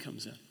faith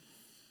comes in.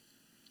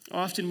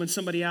 Often when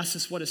somebody asks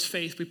us what is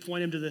faith, we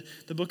point them to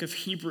the book of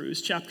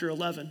Hebrews, chapter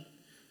 11.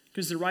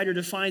 Because the writer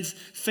defines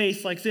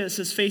faith like this,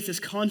 as faith is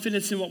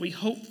confidence in what we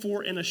hope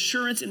for and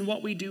assurance in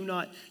what we do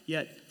not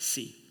yet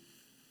see.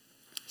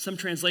 Some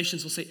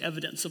translations will say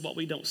evidence of what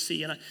we don't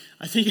see. And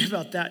I think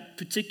about that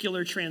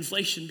particular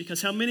translation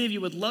because how many of you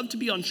would love to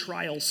be on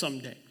trial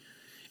someday?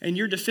 And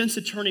your defense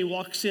attorney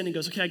walks in and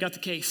goes, okay, I got the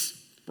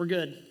case. We're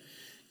good.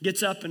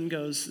 Gets up and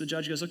goes, the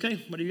judge goes, okay,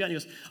 what have you got? And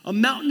he goes, a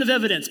mountain of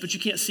evidence, but you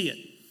can't see it.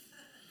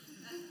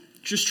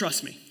 Just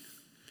trust me.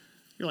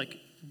 You're like,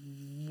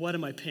 what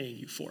am I paying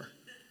you for?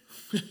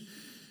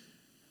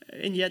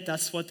 And yet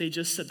that's what they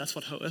just said. That's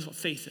what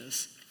faith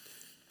is.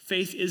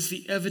 Faith is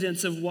the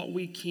evidence of what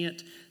we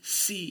can't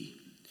see.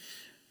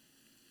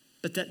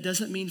 But that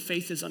doesn't mean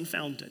faith is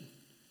unfounded.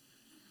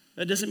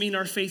 That doesn't mean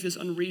our faith is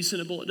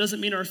unreasonable. It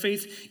doesn't mean our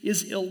faith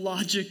is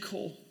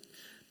illogical.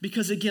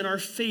 Because again, our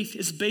faith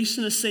is based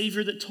on a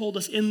Savior that told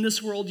us in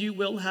this world you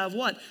will have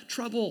what?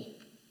 Trouble.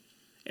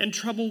 And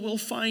trouble will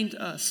find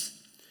us.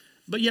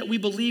 But yet we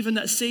believe in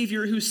that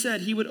Savior who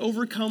said he would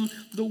overcome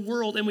the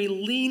world, and we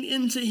lean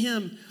into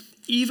him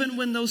even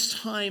when those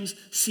times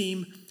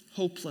seem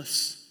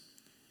hopeless.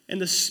 And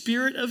the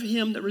Spirit of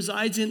him that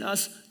resides in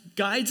us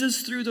guides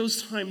us through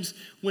those times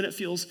when it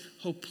feels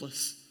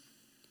hopeless.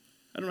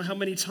 I don't know how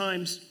many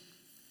times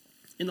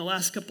in the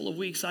last couple of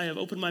weeks I have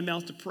opened my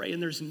mouth to pray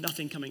and there's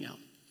nothing coming out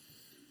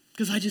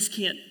because I just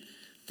can't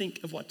think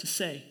of what to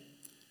say.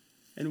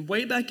 And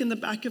way back in the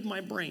back of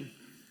my brain,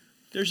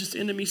 there's this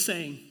enemy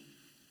saying,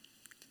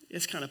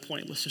 it's kind of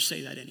pointless to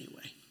say that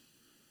anyway.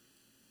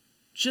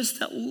 Just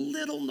that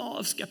little gnaw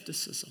of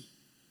skepticism.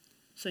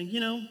 Saying,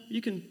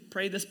 you can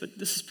pray this, but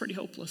this is pretty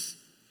hopeless.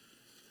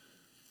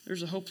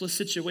 There's a hopeless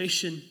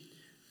situation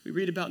we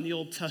read about in the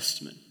Old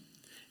Testament.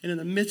 And in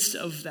the midst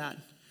of that,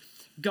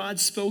 God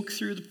spoke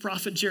through the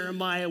prophet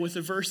Jeremiah with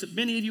a verse that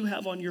many of you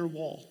have on your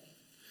wall.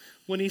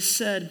 When he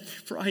said,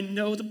 for I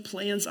know the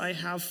plans I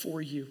have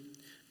for you.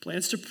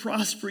 Plans to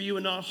prosper you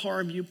and not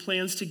harm you.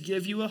 Plans to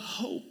give you a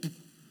hope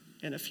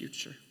and a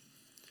future.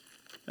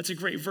 That's a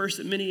great verse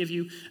that many of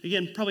you,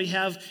 again, probably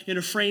have in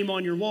a frame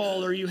on your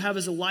wall or you have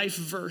as a life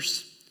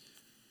verse.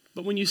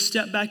 But when you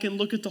step back and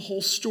look at the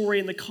whole story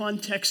and the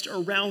context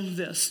around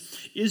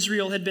this,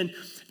 Israel had been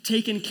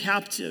taken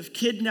captive,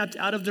 kidnapped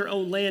out of their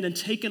own land and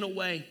taken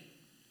away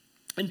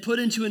and put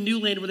into a new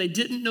land where they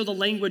didn't know the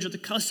language or the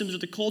customs or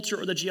the culture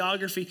or the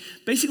geography.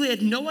 Basically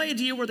had no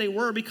idea where they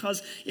were,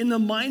 because in the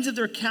minds of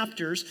their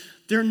captors,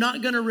 they're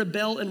not going to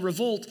rebel and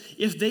revolt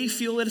if they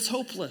feel that it's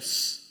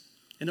hopeless.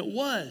 And it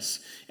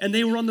was. And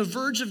they were on the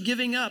verge of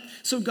giving up.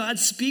 So God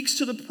speaks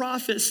to the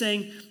prophet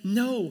saying,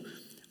 no,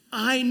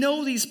 I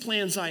know these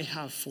plans I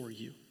have for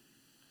you.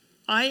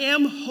 I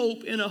am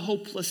hope in a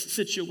hopeless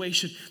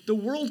situation. The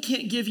world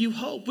can't give you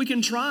hope. We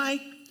can try,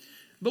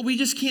 but we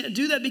just can't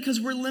do that because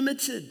we're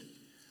limited.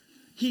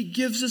 He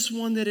gives us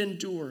one that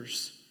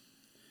endures.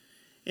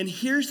 And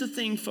here's the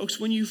thing, folks,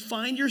 when you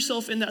find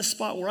yourself in that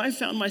spot where I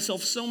found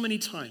myself so many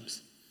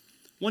times,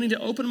 wanting to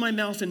open my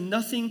mouth and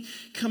nothing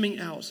coming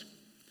out,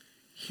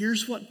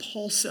 here's what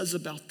Paul says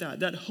about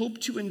that hope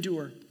to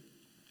endure.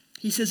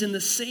 He says, in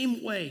the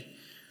same way,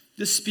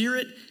 the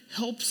Spirit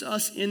helps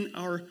us in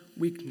our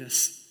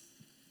weakness.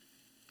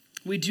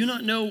 We do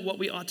not know what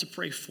we ought to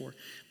pray for,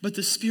 but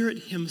the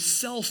Spirit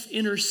himself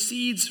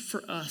intercedes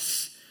for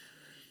us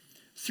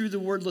through the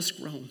wordless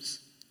groans.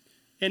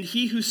 And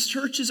he who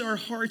searches our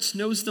hearts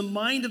knows the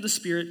mind of the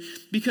Spirit,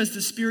 because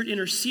the Spirit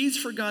intercedes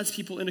for God's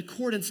people in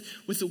accordance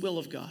with the will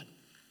of God.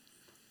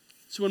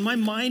 So when my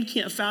mind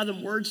can't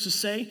fathom words to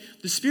say,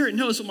 the Spirit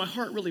knows what my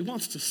heart really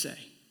wants to say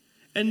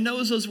and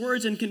knows those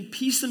words and can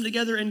piece them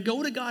together and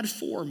go to God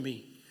for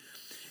me.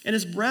 And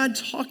as Brad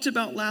talked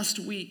about last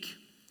week,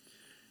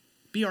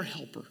 be our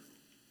helper.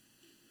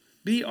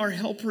 Be our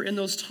helper in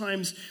those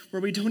times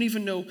where we don't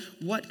even know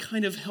what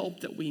kind of help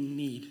that we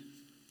need.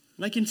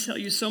 And I can tell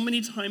you so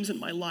many times in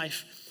my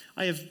life,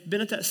 I have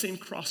been at that same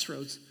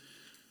crossroads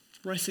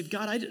where I said,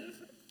 God, I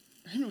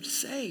don't know what to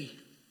say.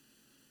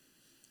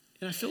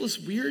 And I feel this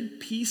weird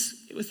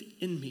peace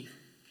within me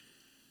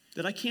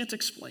that I can't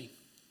explain.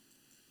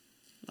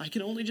 I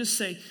can only just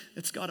say,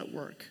 it's God at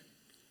work.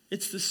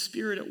 It's the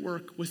Spirit at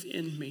work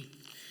within me.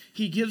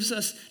 He gives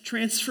us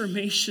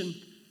transformation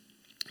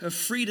of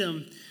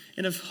freedom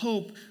and of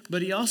hope,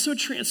 but he also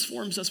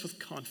transforms us with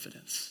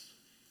confidence.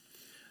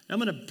 I'm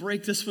going to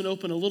break this one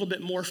open a little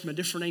bit more from a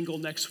different angle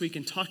next week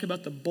and talk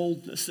about the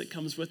boldness that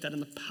comes with that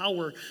and the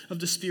power of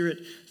the Spirit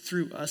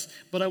through us.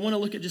 But I want to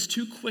look at just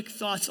two quick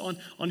thoughts on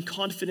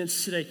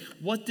confidence today,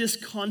 what this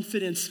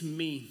confidence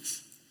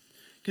means.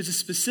 Because it's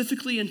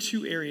specifically in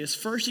two areas.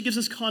 First, it gives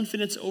us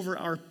confidence over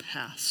our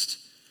past.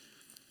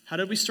 How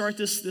did we start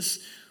this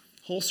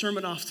whole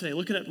sermon off today?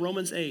 Looking at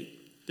Romans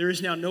 8. There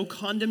is now no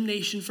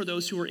condemnation for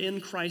those who are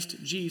in Christ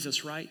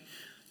Jesus, right?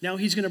 Now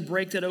he's going to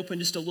break that open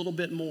just a little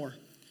bit more.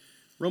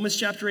 Romans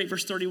chapter 8,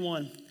 verse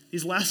 31.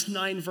 These last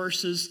 9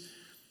 verses,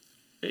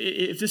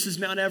 if this is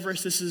Mount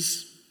Everest, this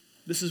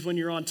is when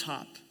you're on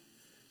top,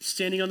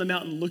 standing on the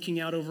mountain looking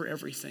out over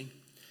everything.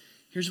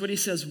 Here's what he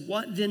says,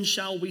 what then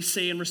shall we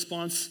say in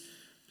response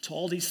to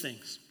all these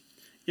things?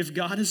 If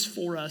God is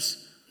for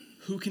us,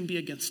 who can be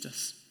against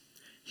us?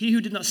 He who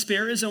did not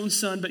spare his own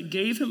son, but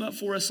gave him up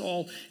for us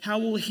all, how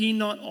will he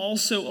not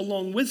also,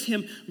 along with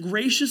him,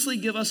 graciously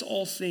give us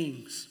all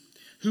things?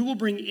 Who will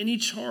bring any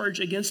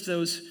charge against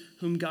those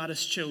whom God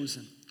has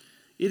chosen?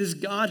 It is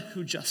God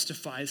who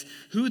justifies.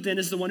 Who then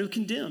is the one who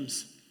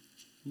condemns?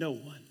 No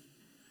one.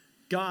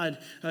 God,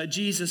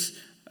 Jesus,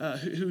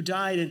 who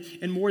died,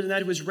 and more than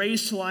that, who was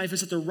raised to life,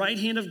 is at the right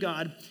hand of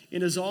God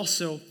and is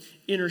also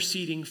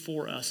interceding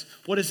for us.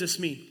 What does this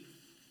mean?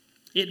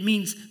 It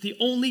means the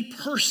only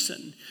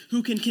person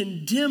who can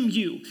condemn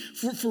you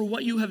for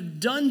what you have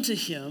done to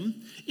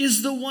him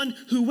is the one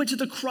who went to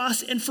the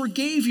cross and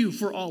forgave you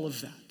for all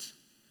of that.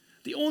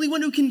 The only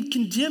one who can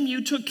condemn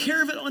you took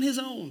care of it on his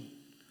own.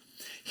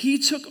 He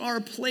took our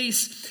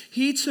place.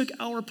 He took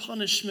our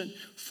punishment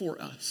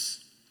for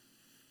us.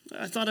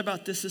 I thought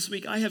about this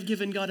week. I have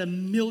given God a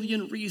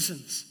million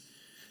reasons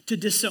to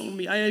disown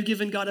me. I have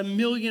given God a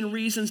million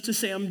reasons to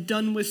say, I'm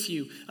done with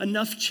you.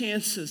 Enough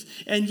chances.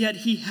 And yet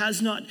he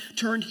has not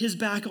turned his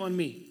back on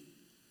me.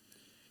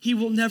 He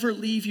will never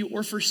leave you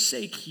or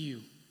forsake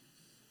you.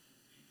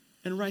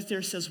 And right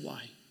there says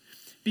why.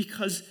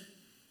 Because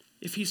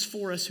if he's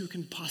for us, who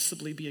can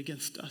possibly be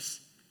against us?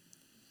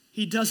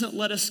 He doesn't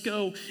let us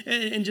go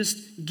and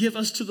just give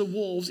us to the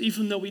wolves,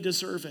 even though we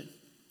deserve it.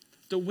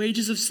 The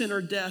wages of sin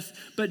are death,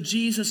 but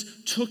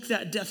Jesus took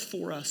that death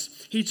for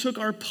us. He took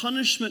our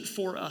punishment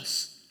for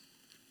us,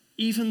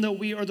 even though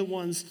we are the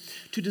ones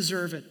to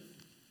deserve it.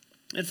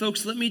 And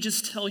folks, let me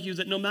just tell you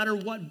that no matter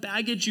what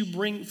baggage you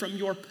bring from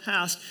your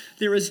past,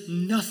 there is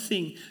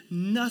nothing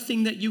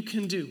that you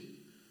can do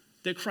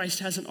that Christ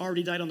hasn't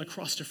already died on the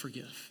cross to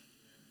forgive.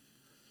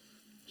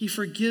 He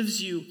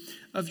forgives you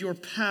of your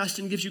past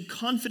and gives you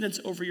confidence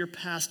over your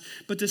past,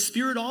 but the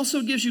Spirit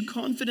also gives you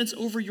confidence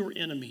over your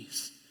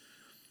enemies.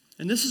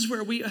 And this is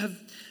where we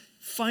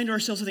find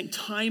ourselves, I think,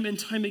 time and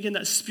time again,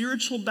 that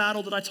spiritual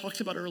battle that I talked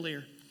about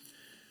earlier.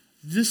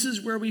 This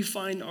is where we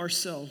find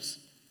ourselves.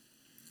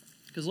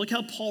 Because look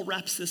how Paul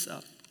wraps this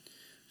up.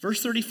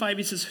 Verse 35,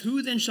 he says,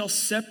 who then shall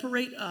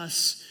separate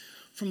us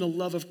from the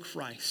love of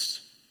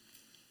Christ?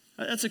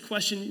 That's a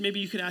question maybe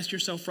you could ask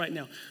yourself right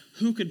now.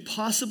 Who could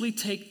possibly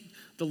take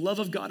the love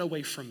of God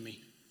away from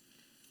me?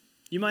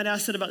 You might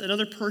ask that about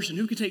another person.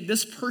 Who could take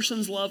this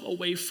person's love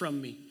away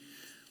from me?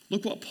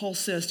 Look what Paul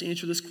says to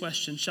answer this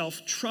question. Shall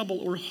trouble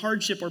or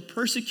hardship or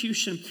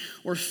persecution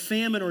or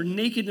famine or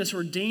nakedness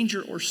or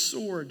danger or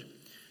sword?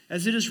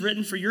 As it is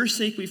written, for your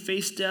sake we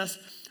face death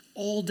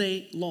all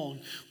day long.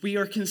 We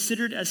are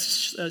considered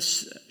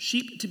as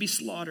sheep to be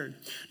slaughtered.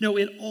 No,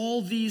 in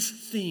all these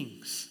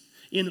things,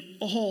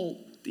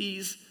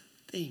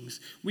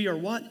 we are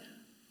what?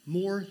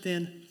 More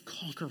than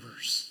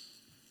conquerors.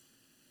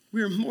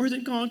 We are more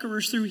than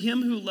conquerors through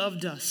him who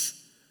loved us.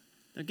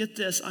 Now get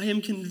this, I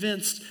am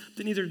convinced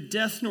that neither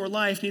death nor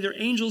life, neither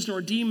angels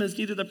nor demons,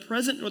 neither the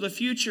present nor the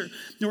future,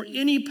 nor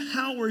any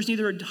powers,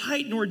 neither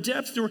height nor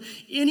depth, nor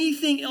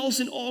anything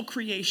else in all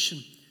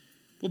creation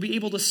will be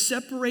able to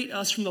separate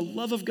us from the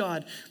love of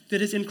God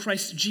that is in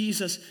Christ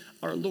Jesus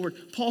our Lord.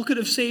 Paul could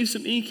have saved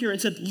some ink here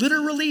and said,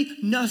 literally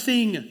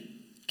nothing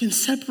can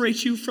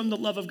separate you from the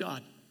love of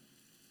God.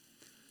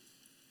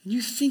 And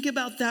you think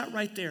about that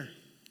right there.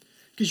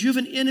 Because you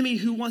have an enemy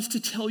who wants to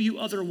tell you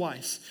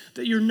otherwise,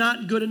 that you're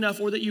not good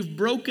enough, or that you've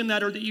broken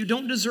that, or that you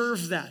don't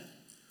deserve that.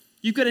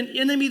 You've got an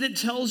enemy that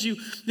tells you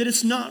that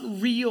it's not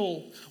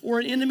real, or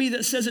an enemy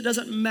that says it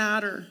doesn't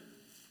matter.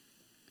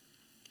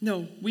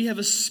 No, we have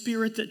a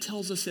spirit that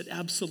tells us it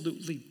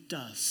absolutely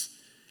does,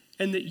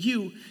 and that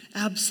you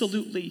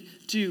absolutely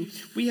do.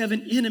 We have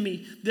an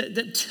enemy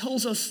that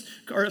tells us,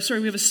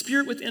 we have a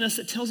spirit within us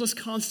that tells us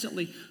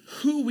constantly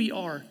who we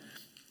are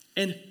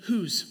and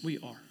whose we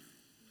are.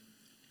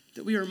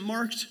 That we are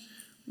marked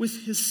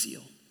with his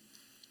seal.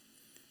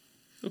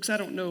 Folks, I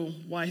don't know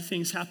why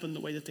things happen the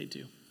way that they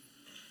do.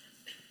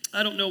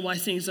 I don't know why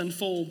things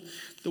unfold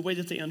the way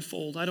that they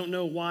unfold. I don't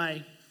know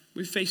why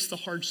we face the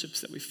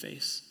hardships that we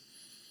face.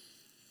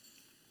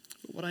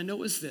 But what I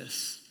know is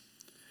this,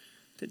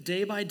 that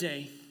day by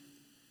day,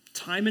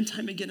 time and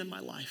time again in my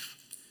life,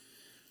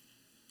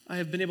 I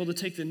have been able to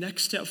take the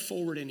next step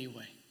forward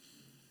anyway.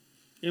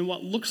 In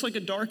what looks like a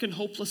dark and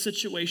hopeless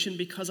situation,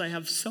 because I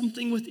have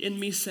something within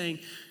me saying,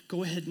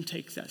 go ahead and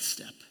take that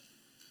step.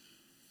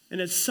 And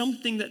it's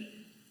something that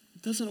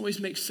doesn't always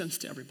make sense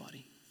to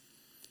everybody.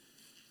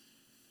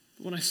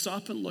 But when I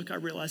stop and look, I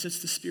realize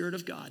it's the Spirit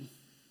of God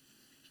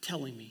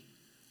telling me,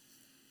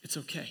 it's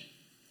okay.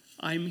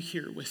 I'm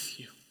here with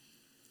you.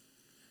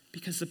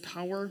 Because the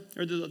power,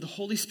 or the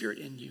Holy Spirit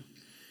in you,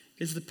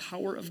 is the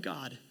power of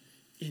God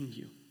in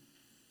you.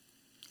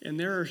 And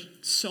there are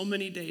so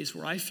many days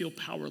where I feel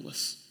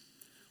powerless,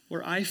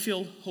 where I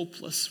feel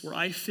hopeless, where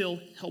I feel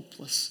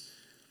helpless.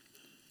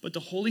 But the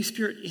Holy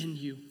Spirit in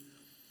you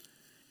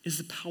is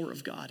the power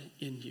of God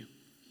in you.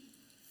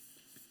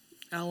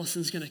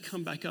 Allison's going to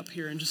come back up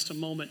here in just a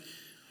moment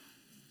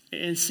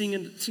and sing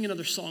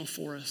another song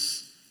for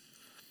us.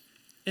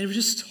 And we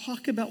just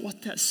talk about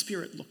what that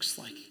Spirit looks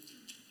like.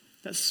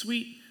 That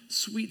sweet,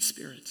 sweet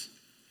Spirit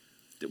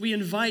that we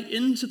invite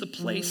into the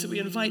place, that we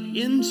invite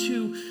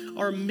into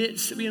our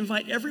midst, that we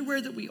invite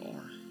everywhere that we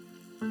are.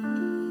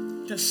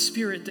 That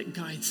Spirit that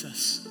guides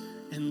us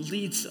and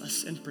leads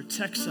us and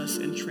protects us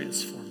and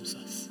transforms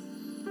us.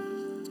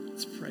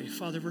 Let's pray.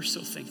 Father, we're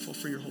so thankful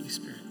for your Holy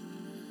Spirit.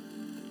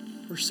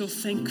 We're so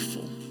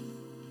thankful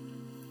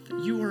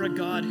that you are a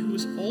God who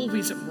is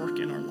always at work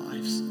in our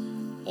lives,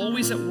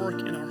 always at work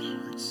in our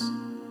hearts.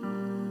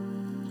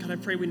 God, I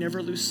pray we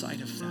never lose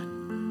sight of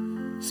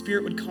that.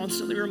 Spirit would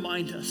constantly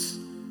remind us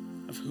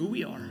of who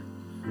we are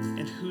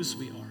and whose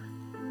we are.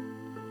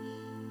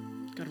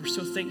 God, we're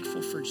so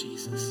thankful for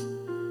Jesus,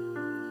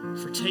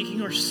 for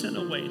taking our sin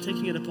away,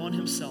 taking it upon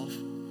himself,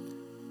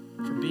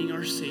 for being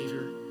our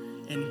Savior,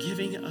 and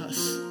giving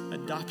us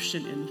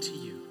adoption into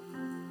you.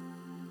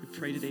 We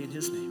pray today in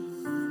his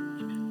name.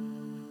 Amen.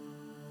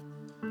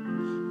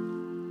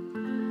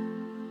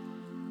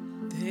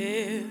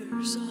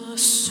 There's a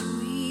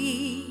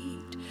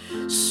sweet,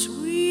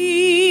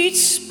 sweet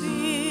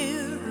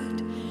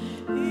Spirit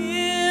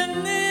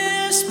in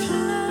this place,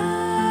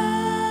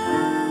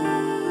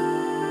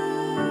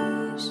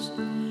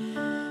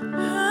 and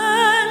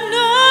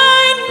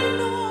I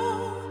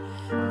know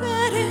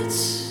that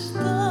it's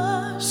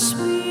the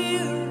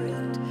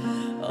Spirit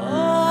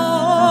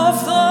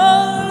of the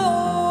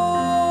Lord.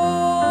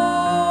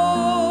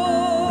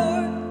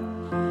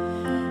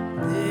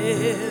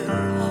 There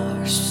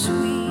are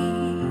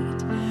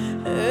sweet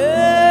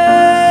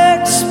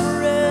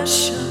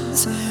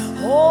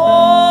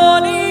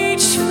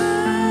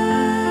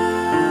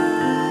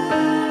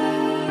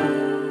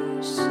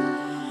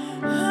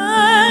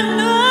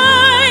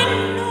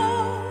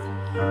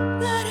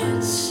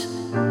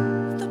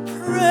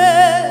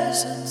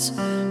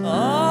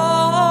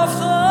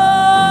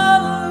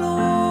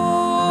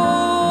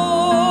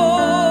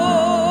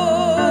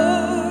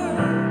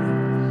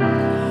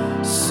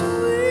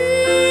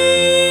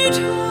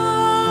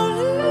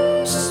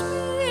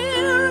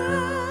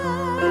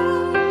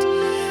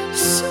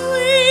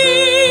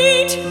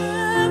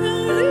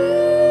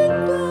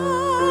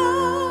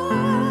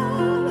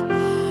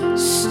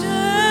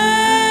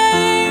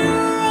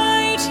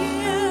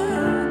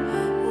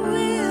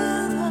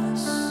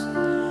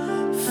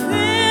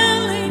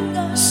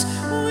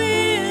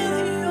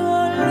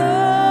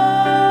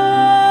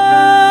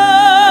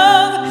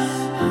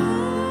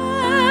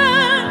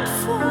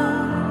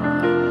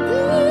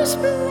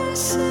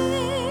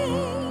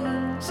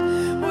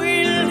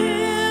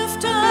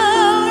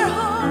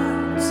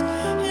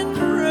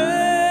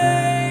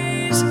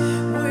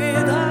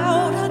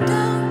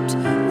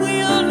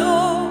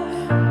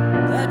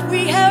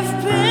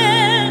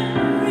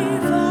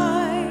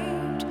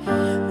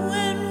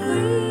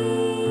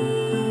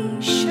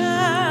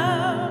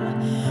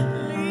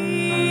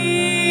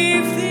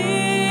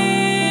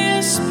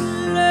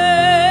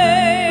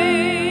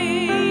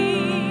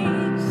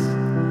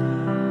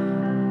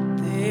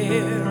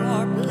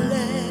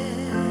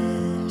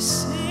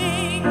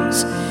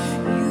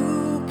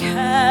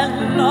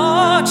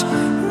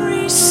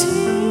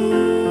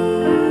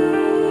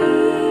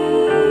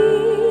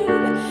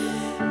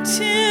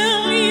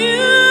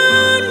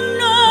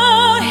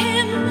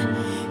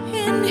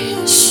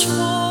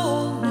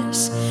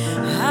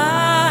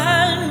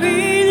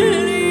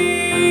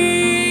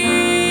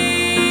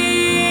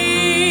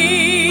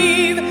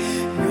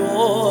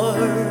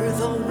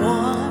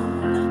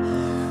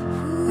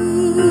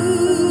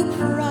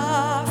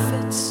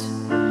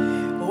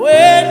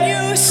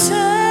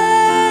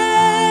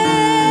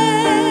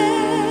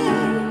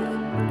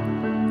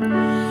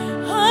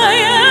I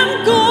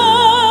am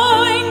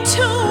going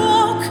to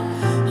walk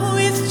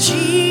with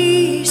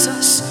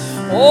Jesus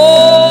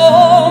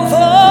all the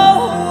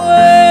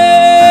way.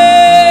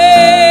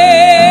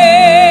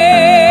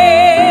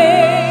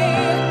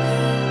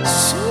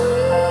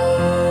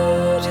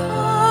 Sweet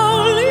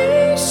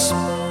Holy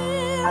Spirit,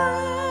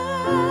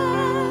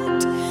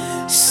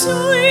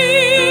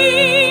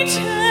 sweet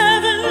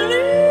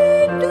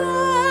heavenly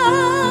dove,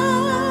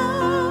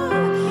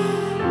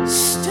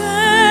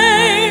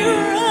 stay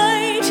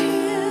right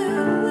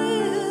here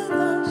with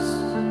us,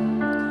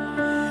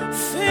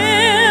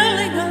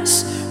 filling us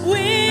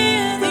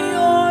with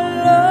your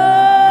love.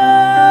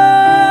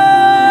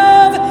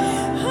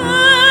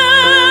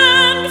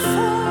 And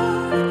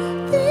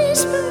for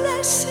these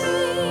blessings,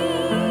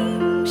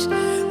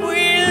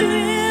 we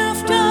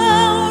lift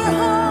our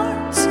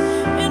hearts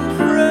in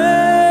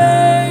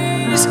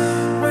praise.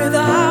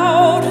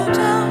 Without a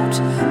doubt,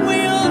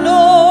 we'll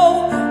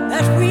know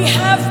that we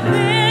have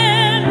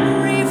been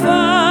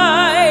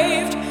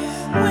revived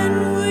when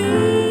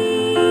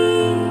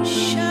we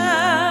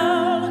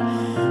shall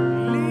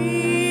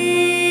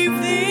leave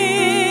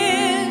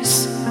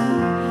this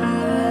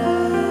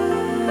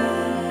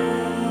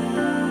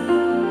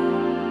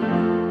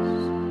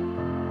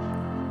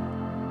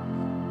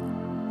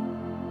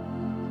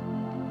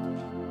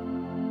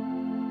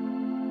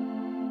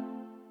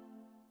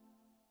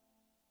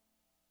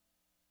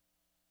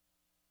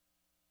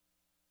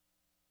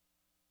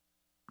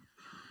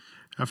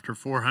After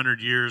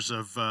 400 years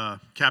of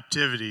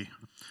captivity,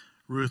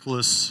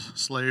 ruthless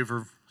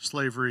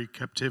slavery,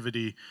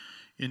 captivity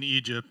in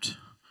Egypt,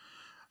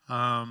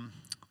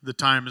 the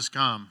time has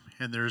come,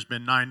 and there's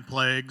been 9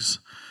 plagues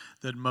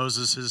that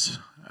Moses has,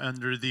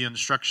 under the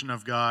instruction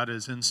of God,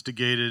 has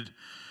instigated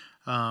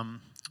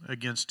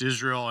against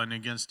Israel and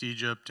against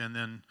Egypt, and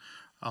then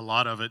a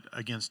lot of it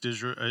against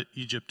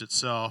Egypt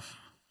itself.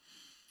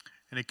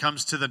 And it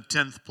comes to the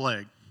 10th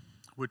plague,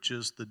 which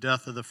is the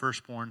death of the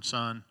firstborn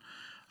son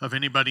of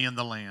anybody in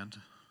the land,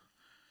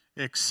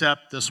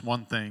 except this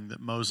one thing that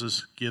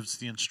Moses gives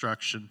the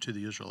instruction to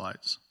the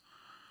Israelites.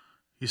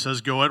 He says,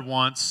 go at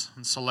once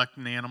and select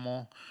an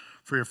animal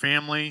for your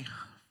family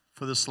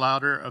for the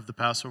slaughter of the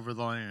Passover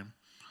lamb.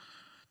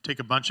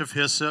 Take a bunch of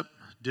hyssop,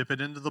 dip it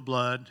into the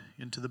blood,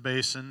 into the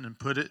basin, and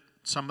put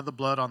some of the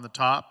blood on the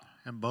top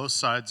and both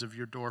sides of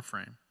your door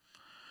frame.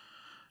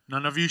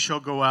 None of you shall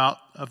go out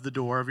of the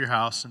door of your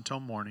house until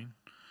morning.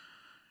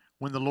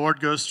 When the Lord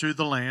goes through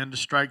the land to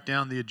strike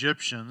down the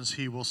Egyptians,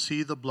 he will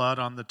see the blood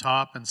on the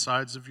top and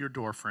sides of your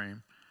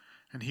doorframe,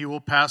 and he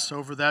will pass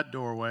over that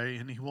doorway,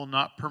 and he will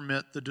not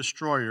permit the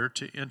destroyer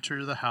to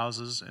enter the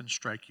houses and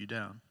strike you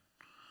down.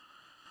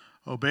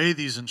 Obey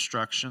these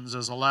instructions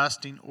as a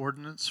lasting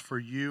ordinance for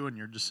you and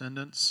your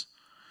descendants.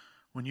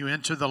 When you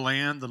enter the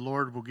land the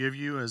Lord will give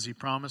you, as he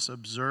promised,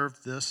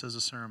 observe this as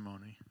a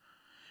ceremony.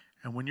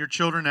 And when your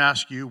children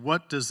ask you,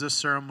 what does this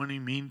ceremony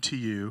mean to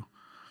you?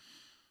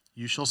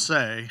 You shall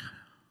say,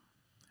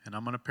 and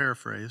I'm going to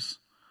paraphrase,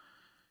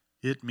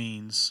 it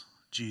means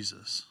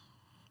Jesus.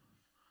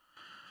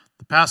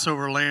 The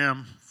Passover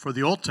lamb for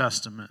the Old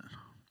Testament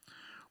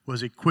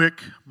was a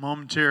quick,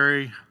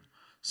 momentary,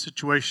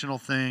 situational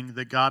thing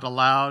that God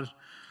allowed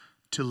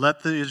to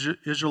let the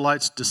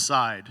Israelites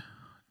decide.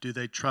 Do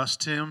they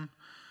trust him?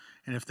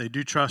 And if they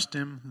do trust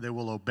him, they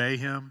will obey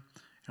him.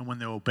 And when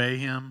they obey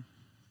him,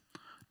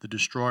 the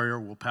destroyer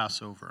will pass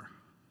over.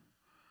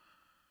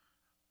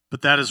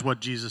 But that is what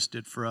Jesus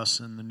did for us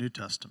in the New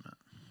Testament.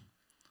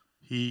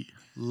 He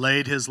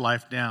laid his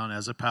life down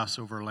as a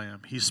Passover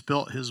lamb. He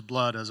spilt his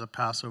blood as a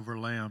Passover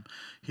lamb.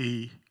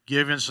 He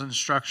gave us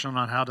instruction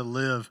on how to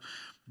live.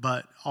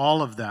 But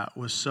all of that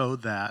was so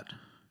that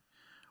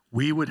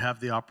we would have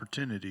the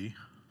opportunity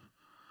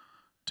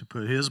to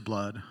put his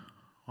blood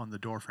on the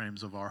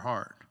doorframes of our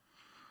heart.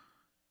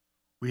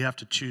 We have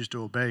to choose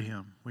to obey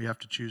him. We have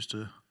to choose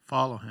to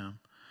follow him.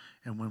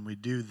 And when we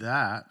do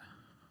that,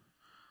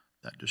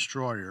 that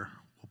destroyer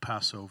will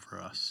pass over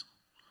us.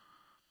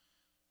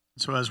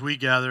 So as we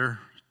gather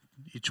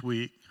each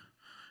week,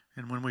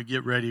 and when we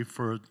get ready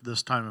for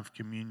this time of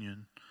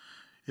communion,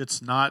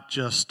 it's not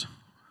just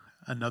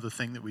another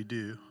thing that we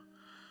do.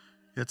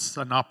 It's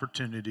an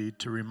opportunity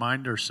to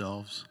remind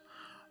ourselves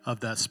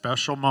of that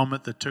special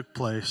moment that took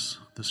place,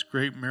 this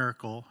great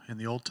miracle in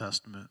the Old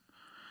Testament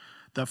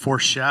that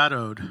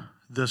foreshadowed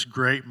this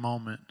great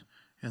moment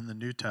in the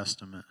New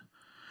Testament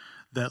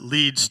that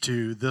leads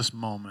to this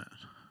moment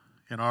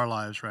in our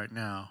lives right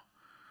now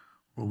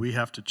where we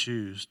have to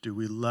choose, do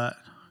we let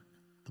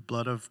the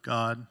blood of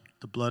God,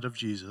 the blood of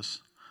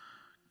Jesus,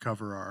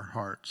 cover our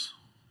hearts?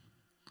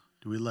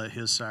 Do we let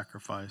his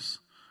sacrifice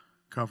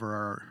cover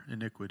our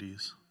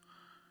iniquities?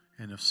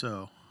 And if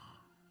so,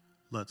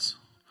 let's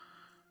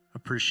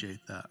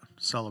appreciate that,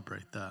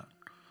 celebrate that,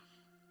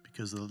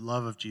 because the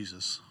love of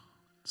Jesus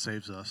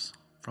saves us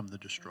from the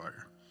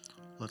destroyer.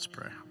 Let's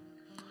pray.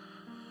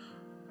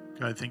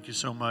 God, thank you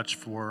so much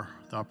for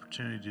the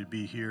opportunity to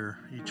be here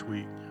each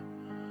week.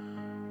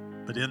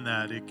 But in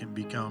that, it can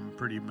become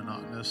pretty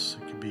monotonous.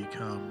 It can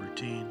become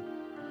routine.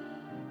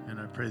 And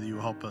I pray that you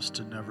will help us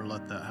to never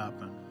let that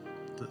happen.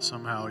 That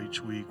somehow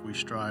each week we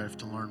strive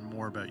to learn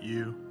more about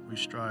you. We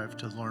strive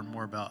to learn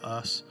more about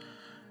us.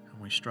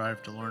 And we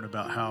strive to learn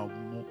about how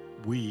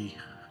we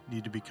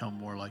need to become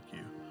more like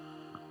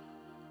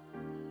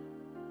you.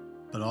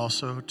 But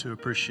also to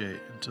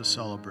appreciate and to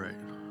celebrate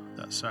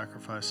that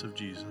sacrifice of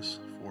Jesus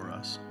for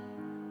us.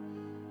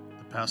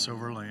 The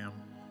Passover lamb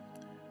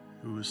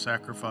who was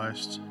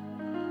sacrificed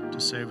to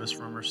save us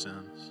from our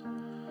sins.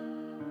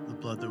 The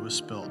blood that was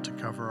spilled to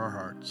cover our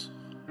hearts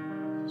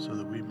so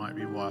that we might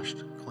be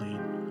washed clean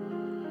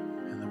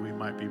and that we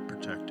might be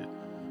protected.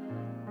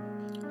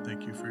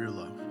 Thank you for your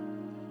love.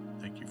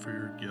 Thank you for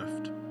your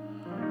gift.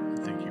 And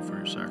thank you for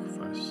your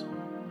sacrifice.